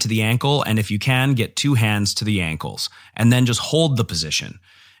 hand to the ankle. And if you can, get 2 hands to the ankles and then just hold the position.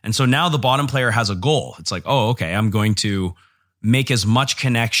 And so now the bottom player has a goal. It's like, oh, okay, I'm going to make as much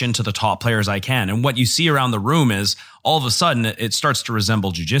connection to the top player as I can. And what you see around the room is all of a sudden it starts to resemble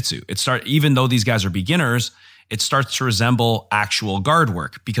jiu-jitsu. Even though these guys are beginners, it starts to resemble actual guard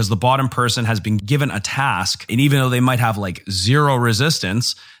work because the bottom person has been given a task. And even though they might have 0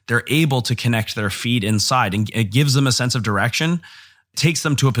 resistance, they're able to connect their feet inside and it gives them a sense of direction, takes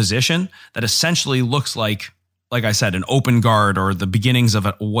them to a position that essentially looks like I said, an open guard or the beginnings of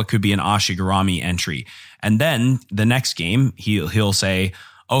what could be an ashigarami entry. And then the next game, he'll say,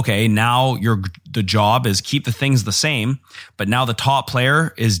 okay, now the job is keep the things the same, but now the top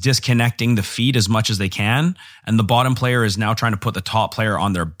player is disconnecting the feet as much as they can. And the bottom player is now trying to put the top player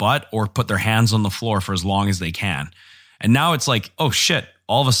on their butt or put their hands on the floor for as long as they can. And now it's like, oh shit,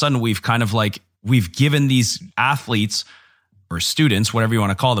 all of a sudden we've we've given these athletes or students, whatever you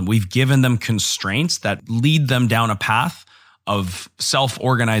want to call them, we've given them constraints that lead them down a path of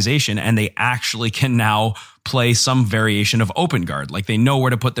self-organization, and they actually can now play some variation of open guard. They know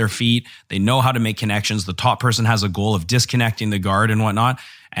where to put their feet. They know how to make connections. The top person has a goal of disconnecting the guard and whatnot,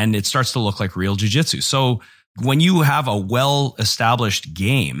 and it starts to look like real jiu-jitsu. So when you have a well-established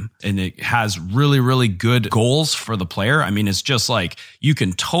game and it has really, really good goals for the player, I mean, it's just you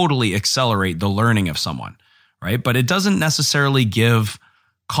can totally accelerate the learning of someone. Right. But it doesn't necessarily give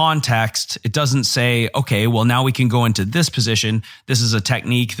context. It doesn't say, okay, well, now we can go into this position. This is a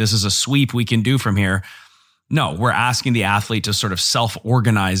technique. This is a sweep we can do from here. No, we're asking the athlete to sort of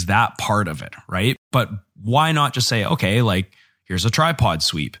self-organize that part of it. Right. But why not just say, okay, here's a tripod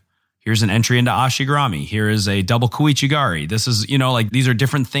sweep. Here's an entry into ashigarami. Here is a double koichigari. This is, these are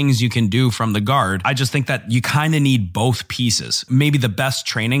different things you can do from the guard. I just think that you kind of need both pieces. Maybe the best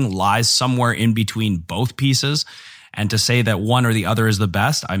training lies somewhere in between both pieces. And to say that one or the other is the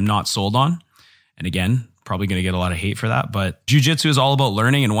best, I'm not sold on. And again, probably going to get a lot of hate for that. But jiu-jitsu is all about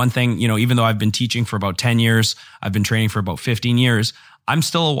learning. And one thing, even though I've been teaching for about 10 years, I've been training for about 15 years, I'm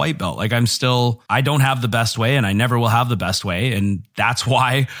still a white belt. I don't have the best way and I never will have the best way. And that's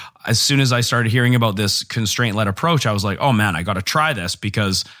why as soon as I started hearing about this constraint-led approach, I was like, oh man, I got to try this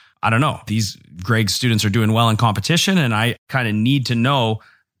because I don't know, these Greg students are doing well in competition and I kind of need to know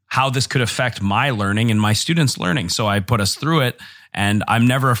how this could affect my learning and my students' learning. So I put us through it and I'm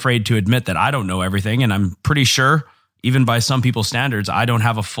never afraid to admit that I don't know everything. And I'm pretty sure, even by some people's standards, I don't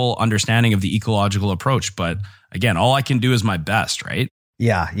have a full understanding of the ecological approach. But again, all I can do is my best, right?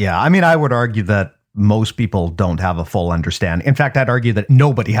 Yeah. I mean, I would argue that most people don't have a full understanding. In fact, I'd argue that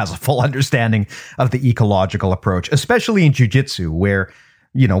nobody has a full understanding of the ecological approach, especially in jiu-jitsu, where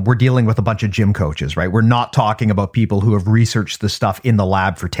we're dealing with a bunch of gym coaches, right? We're not talking about people who have researched the stuff in the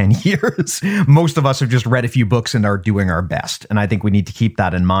lab for 10 years. Most of us have just read a few books and are doing our best. And I think we need to keep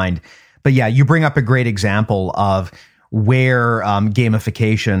that in mind. But yeah, you bring up a great example of where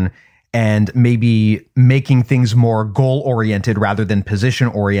gamification and maybe making things more goal-oriented rather than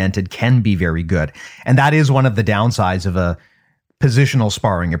position-oriented can be very good. And that is one of the downsides of a positional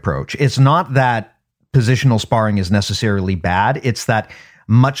sparring approach. It's not that positional sparring is necessarily bad. It's that,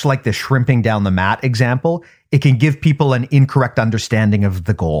 much like the shrimping down the mat example, it can give people an incorrect understanding of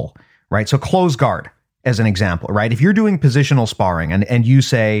the goal, right? So close guard as an example, right? If you're doing positional sparring and you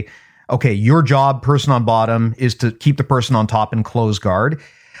say, okay, your job, person on bottom, is to keep the person on top and close guard.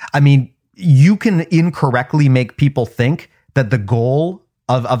 I mean, you can incorrectly make people think that the goal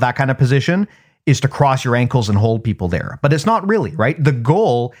of that kind of position is to cross your ankles and hold people there. But it's not really, right? The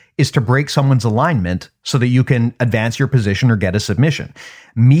goal is to break someone's alignment so that you can advance your position or get a submission.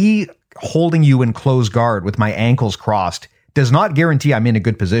 Me holding you in close guard with my ankles crossed does not guarantee I'm in a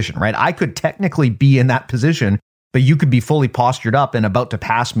good position, right? I could technically be in that position, but you could be fully postured up and about to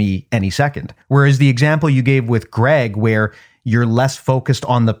pass me any second. Whereas the example you gave with Greg, where you're less focused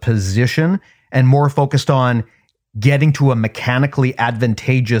on the position and more focused on getting to a mechanically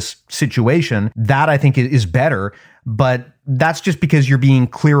advantageous situation, that I think is better. But that's just because you're being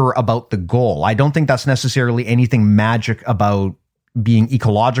clearer about the goal. I don't think that's necessarily anything magic about being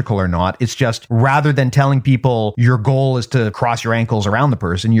ecological or not. It's just, rather than telling people your goal is to cross your ankles around the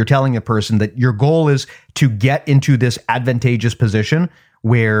person, you're telling a person that your goal is to get into this advantageous position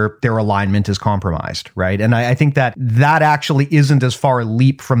where their alignment is compromised, right? And I think that actually isn't as far a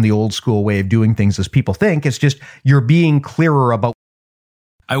leap from the old school way of doing things as people think. It's just you're being clearer about.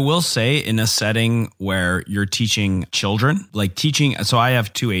 I will say, in a setting where you're teaching children, so I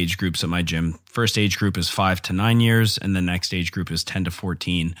have 2 age groups at my gym. First age group is 5 to 9 years, and the next age group is 10 to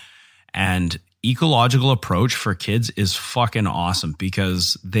 14. And ecological approach for kids is fucking awesome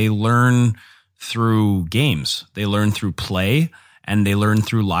because they learn through games. They learn through play. And they learn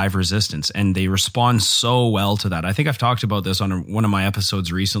through live resistance, and they respond so well to that. I think I've talked about this on one of my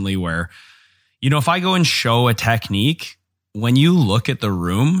episodes recently where, if I go and show a technique, when you look at the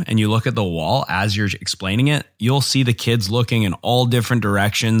room and you look at the wall as you're explaining it, you'll see the kids looking in all different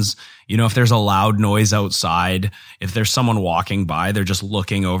directions. If there's a loud noise outside, if there's someone walking by, they're just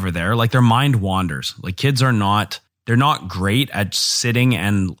looking over there. Like, their mind wanders. Like, kids they're not great at sitting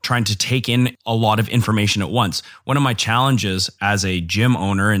and trying to take in a lot of information at once. One of my challenges as a gym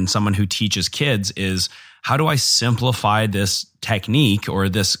owner and someone who teaches kids is, how do I simplify this technique or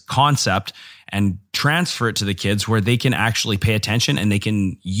this concept and transfer it to the kids where they can actually pay attention and they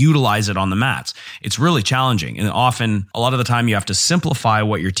can utilize it on the mats? It's really challenging. And often, a lot of the time, you have to simplify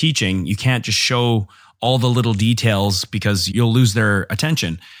what you're teaching. You can't just show all the little details because you'll lose their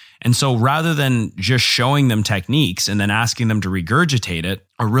attention. And so rather than just showing them techniques and then asking them to regurgitate it,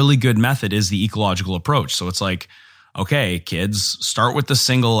 a really good method is the ecological approach. So it's like, okay, kids, start with the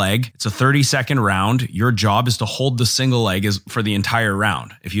single leg. It's a 30-second round. Your job is to hold the single leg for the entire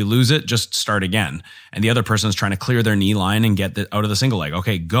round. If you lose it, just start again. And the other person is trying to clear their knee line and get out of the single leg.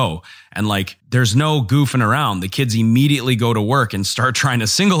 Okay, go. And there's no goofing around. The kids immediately go to work and start trying to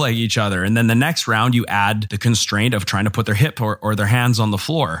single leg each other. And then the next round, you add the constraint of trying to put their hip or their hands on the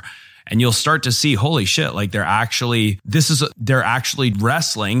floor. And you'll start to see, holy shit, they're actually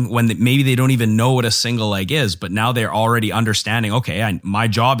wrestling when maybe they don't even know what a single leg is, but now they're already understanding, okay, my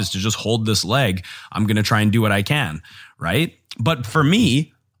job is to just hold this leg. I'm going to try and do what I can, right? But for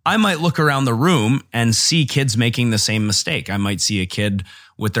me, I might look around the room and see kids making the same mistake. I might see a kid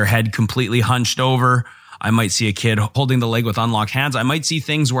with their head completely hunched over. I might see a kid holding the leg with unlocked hands. I might see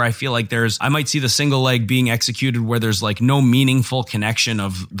things where I feel like I might see the single leg being executed where there's no meaningful connection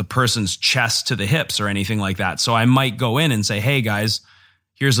of the person's chest to the hips or anything like that. So I might go in and say, hey guys,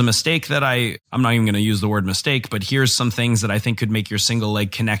 here's a mistake that I'm not even going to use the word mistake, but here's some things that I think could make your single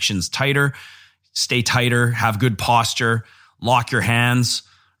leg connections tighter. Stay tighter, have good posture, lock your hands,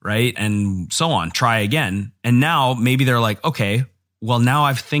 right? And so on. Try again. And now maybe they're like, okay, well, now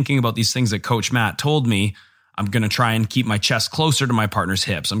I'm thinking about these things that Coach Matt told me. I'm going to try and keep my chest closer to my partner's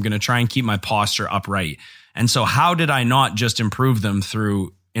hips. I'm going to try and keep my posture upright. And so how did I not just improve them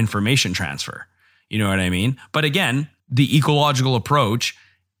through information transfer? You know what I mean? But again, the ecological approach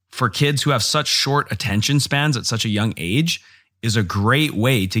for kids who have such short attention spans at such a young age is a great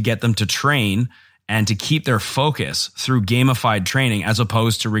way to get them to train and to keep their focus through gamified training as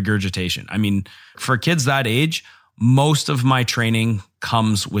opposed to regurgitation. I mean, for kids that age, most of my training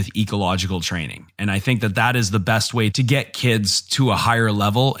comes with ecological training. And I think that is the best way to get kids to a higher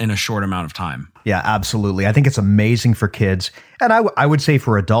level in a short amount of time. Yeah, absolutely. I think it's amazing for kids. And I would say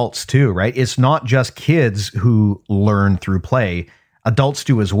for adults too, right? It's not just kids who learn through play. Adults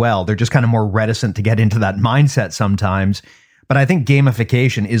do as well. They're just kind of more reticent to get into that mindset sometimes. But I think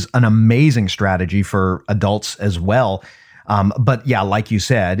gamification is an amazing strategy for adults as well. But yeah, like you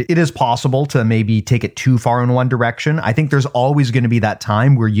said, it is possible to maybe take it too far in one direction. I think there's always going to be that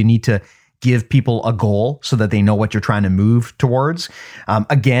time where you need to give people a goal so that they know what you're trying to move towards.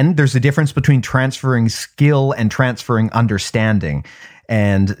 Again, there's a difference between transferring skill and transferring understanding.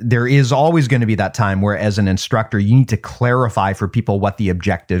 And there is always going to be that time where, as an instructor, you need to clarify for people what the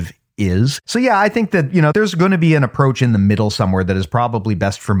objective is. So yeah, I think that, there's going to be an approach in the middle somewhere that is probably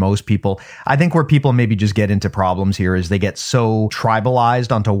best for most people. I think where people maybe just get into problems here is they get so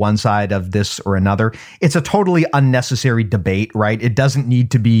tribalized onto one side of this or another. It's a totally unnecessary debate, right? It doesn't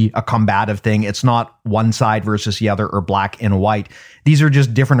need to be a combative thing. It's not one side versus the other or black and white. These are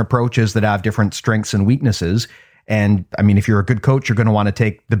just different approaches that have different strengths and weaknesses. And I mean, if you're a good coach, you're going to want to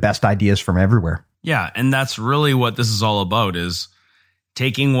take the best ideas from everywhere. Yeah. And that's really what this is all about, is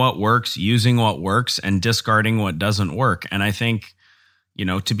taking what works, using what works, and discarding what doesn't work. And I think,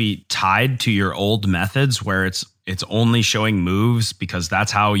 to be tied to your old methods where it's only showing moves because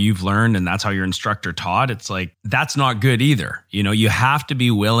that's how you've learned and that's how your instructor taught, it's like, that's not good either. You have to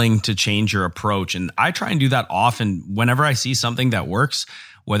be willing to change your approach. And I try and do that often whenever I see something that works,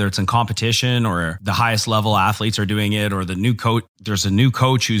 whether it's in competition or the highest level athletes are doing it, or the new coach, there's a new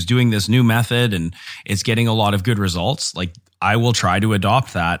coach who's doing this new method and it's getting a lot of good results. Like, I will try to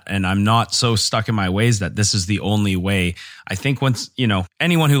adopt that. And I'm not so stuck in my ways that this is the only way. I think once,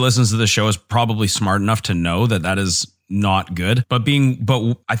 anyone who listens to the show is probably smart enough to know that that is not good. But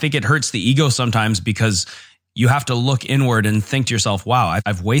I think it hurts the ego sometimes because you have to look inward and think to yourself, wow,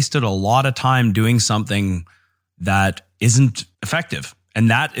 I've wasted a lot of time doing something that isn't effective.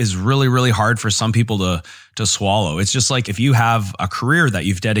 And that is really, really hard for some people to swallow. It's just like if you have a career that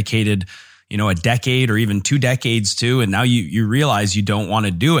you've dedicated, a decade or even 2 decades to, and now you realize you don't want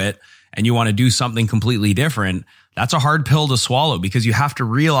to do it and you want to do something completely different. That's a hard pill to swallow because you have to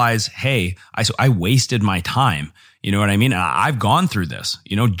realize, hey, I wasted my time. You know what I mean? I've gone through this.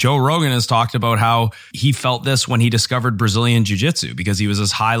 Joe Rogan has talked about how he felt this when he discovered Brazilian Jiu-Jitsu because he was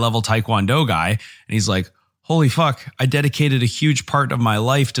this high level Taekwondo guy. And he's like, holy fuck, I dedicated a huge part of my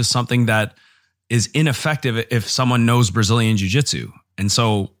life to something that is ineffective if someone knows Brazilian Jiu-Jitsu. And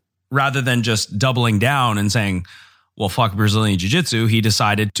so rather than just doubling down and saying, well, fuck Brazilian Jiu-Jitsu, he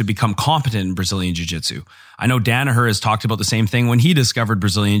decided to become competent in Brazilian Jiu-Jitsu. I know Danaher has talked about the same thing when he discovered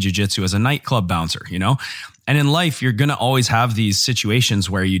Brazilian Jiu-Jitsu as a nightclub bouncer, And in life, you're going to always have these situations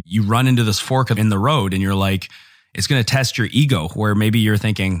where you run into this fork in the road and you're like, it's going to test your ego where maybe you're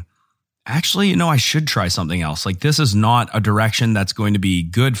thinking, actually, I should try something else. Like, this is not a direction that's going to be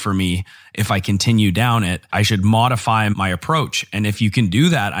good for me if I continue down it. I should modify my approach. And if you can do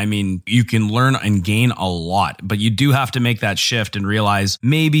that, I mean, you can learn and gain a lot, but you do have to make that shift and realize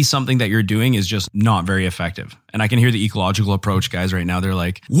maybe something that you're doing is just not very effective. And I can hear the ecological approach guys right now. They're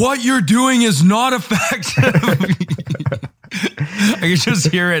like, what you're doing is not effective. I can just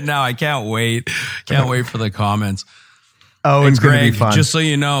hear it now. I can't wait. Can't wait for the comments. Oh, it's going to be fun. Just so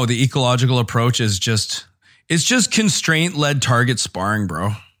you know, the ecological approach is just constraint-led target sparring,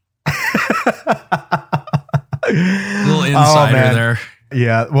 bro. Little insider there.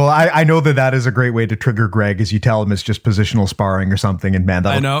 Yeah, well, I know that is a great way to trigger Greg, as you tell him it's just positional sparring or something, and man,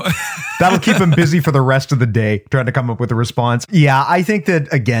 I know that'll keep him busy for the rest of the day trying to come up with a response. Yeah, I think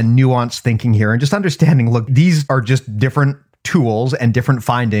that, again, nuanced thinking here and just understanding, look, these are just different tools and different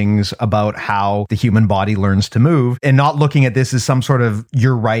findings about how the human body learns to move, and not looking at this as some sort of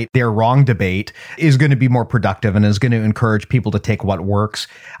you're right, they're wrong debate is going to be more productive and is going to encourage people to take what works.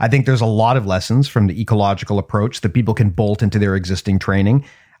 I think there's a lot of lessons from the ecological approach that people can bolt into their existing training.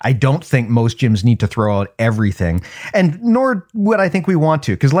 I don't think most gyms need to throw out everything, and nor would I think we want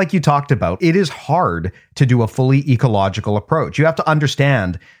to, because like you talked about, it is hard to do a fully ecological approach. You have to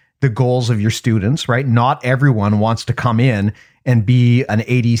understand the goals of your students, right? Not everyone wants to come in and be an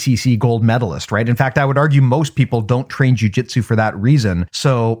ADCC gold medalist, right? In fact, I would argue most people don't train jiu-jitsu for that reason.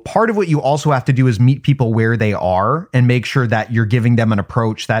 So part of what you also have to do is meet people where they are and make sure that you're giving them an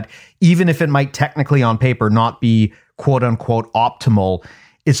approach that, even if it might technically on paper not be quote unquote optimal,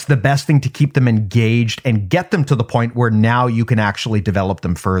 it's the best thing to keep them engaged and get them to the point where now you can actually develop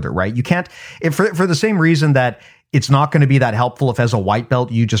them further, right? You can't, for the same reason that it's not going to be that helpful if as a white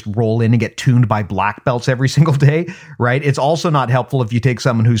belt you just roll in and get tuned by black belts every single day, right? It's also not helpful if you take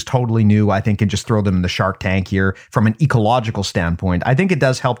someone who's totally new, I think, and just throw them in the shark tank here from an ecological standpoint. I think it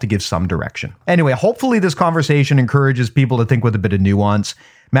does help to give some direction. Anyway, hopefully this conversation encourages people to think with a bit of nuance.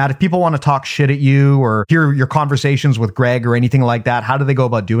 Matt, if people want to talk shit at you or hear your conversations with Greg or anything like that, how do they go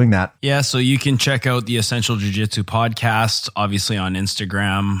about doing that? Yeah, so you can check out the Essential Jiu-Jitsu podcast, obviously on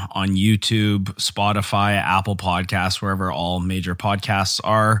Instagram, on YouTube, Spotify, Apple Podcasts, wherever all major podcasts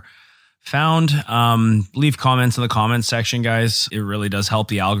are found. Leave comments in the comments section, guys. It really does help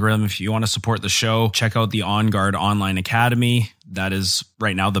the algorithm. If you want to support the show, check out the On Guard Online Academy. That is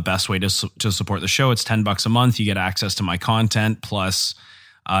right now the best way to support the show. It's $10 a month. You get access to my content. Plus,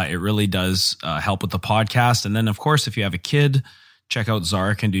 it really does help with the podcast. And then, of course, if you have a kid, check out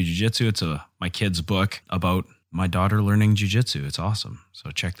Zara Can Do Jiu-Jitsu. It's my kid's book about my daughter learning jiu-jitsu. It's awesome. So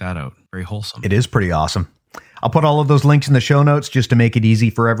check that out. Very wholesome. It is pretty awesome. I'll put all of those links in the show notes just to make it easy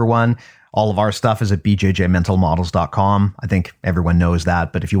for everyone. All of our stuff is at bjjmentalmodels.com. I think everyone knows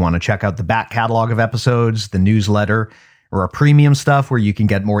that. But if you want to check out the back catalog of episodes, the newsletter, or our premium stuff where you can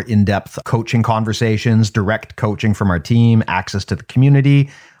get more in-depth coaching conversations, direct coaching from our team, access to the community,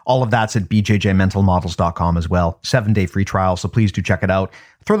 all of that's at bjjmentalmodels.com as well. 7-day free trial, so please do check it out.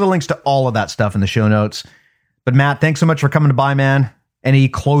 Throw the links to all of that stuff in the show notes. But Matt, thanks so much for coming by, man. Any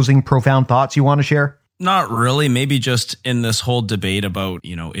closing profound thoughts you want to share? Not really. Maybe just in this whole debate about,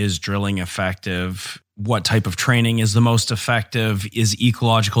 is drilling effective? What type of training is the most effective? Is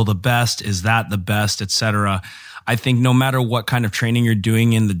ecological the best? Is that the best, etc.? I think no matter what kind of training you're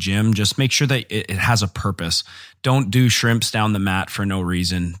doing in the gym, just make sure that it has a purpose. Don't do shrimps down the mat for no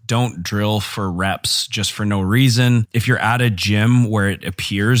reason. Don't drill for reps just for no reason. If you're at a gym where it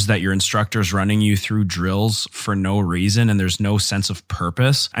appears that your instructor's running you through drills for no reason and there's no sense of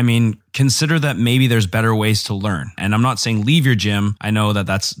purpose, consider that maybe there's better ways to learn. And I'm not saying leave your gym. I know that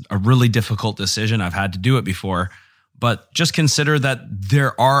that's a really difficult decision. I've had to do it before. But just consider that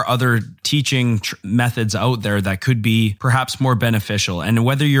there are other teaching methods out there that could be perhaps more beneficial. And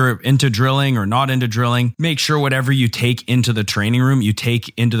whether you're into drilling or not into drilling, make sure whatever you take into the training room, you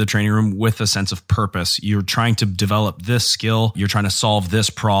take into the training room with a sense of purpose. You're trying to develop this skill. You're trying to solve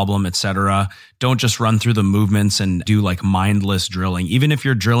this problem, etc. Don't just run through the movements and do like mindless drilling. Even if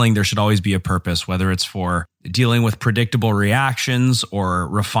you're drilling, there should always be a purpose, whether it's for dealing with predictable reactions or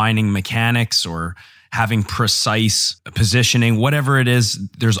refining mechanics or having precise positioning, whatever it is,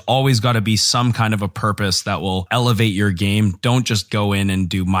 there's always got to be some kind of a purpose that will elevate your game. Don't just go in and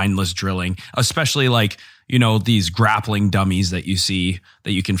do mindless drilling, especially like, these grappling dummies that you see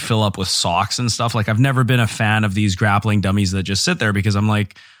that you can fill up with socks and stuff. Like, I've never been a fan of these grappling dummies that just sit there because I'm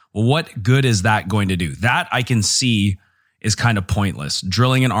like, well, what good is that going to do? That I can see is kind of pointless.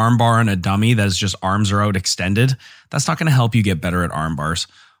 Drilling an arm bar on a dummy that's just arms are out extended, that's not going to help you get better at arm bars.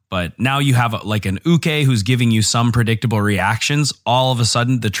 But now you have like an uke who's giving you some predictable reactions. All of a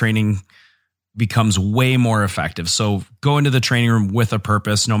sudden, the training becomes way more effective. So go into the training room with a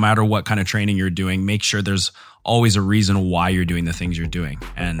purpose, no matter what kind of training you're doing. Make sure there's always a reason why you're doing the things you're doing,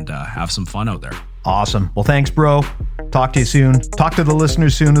 and have some fun out there. Awesome. Well, thanks, bro. Talk to you soon. Talk to the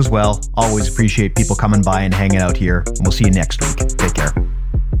listeners soon as well. Always appreciate people coming by and hanging out here. And we'll see you next week. Take care.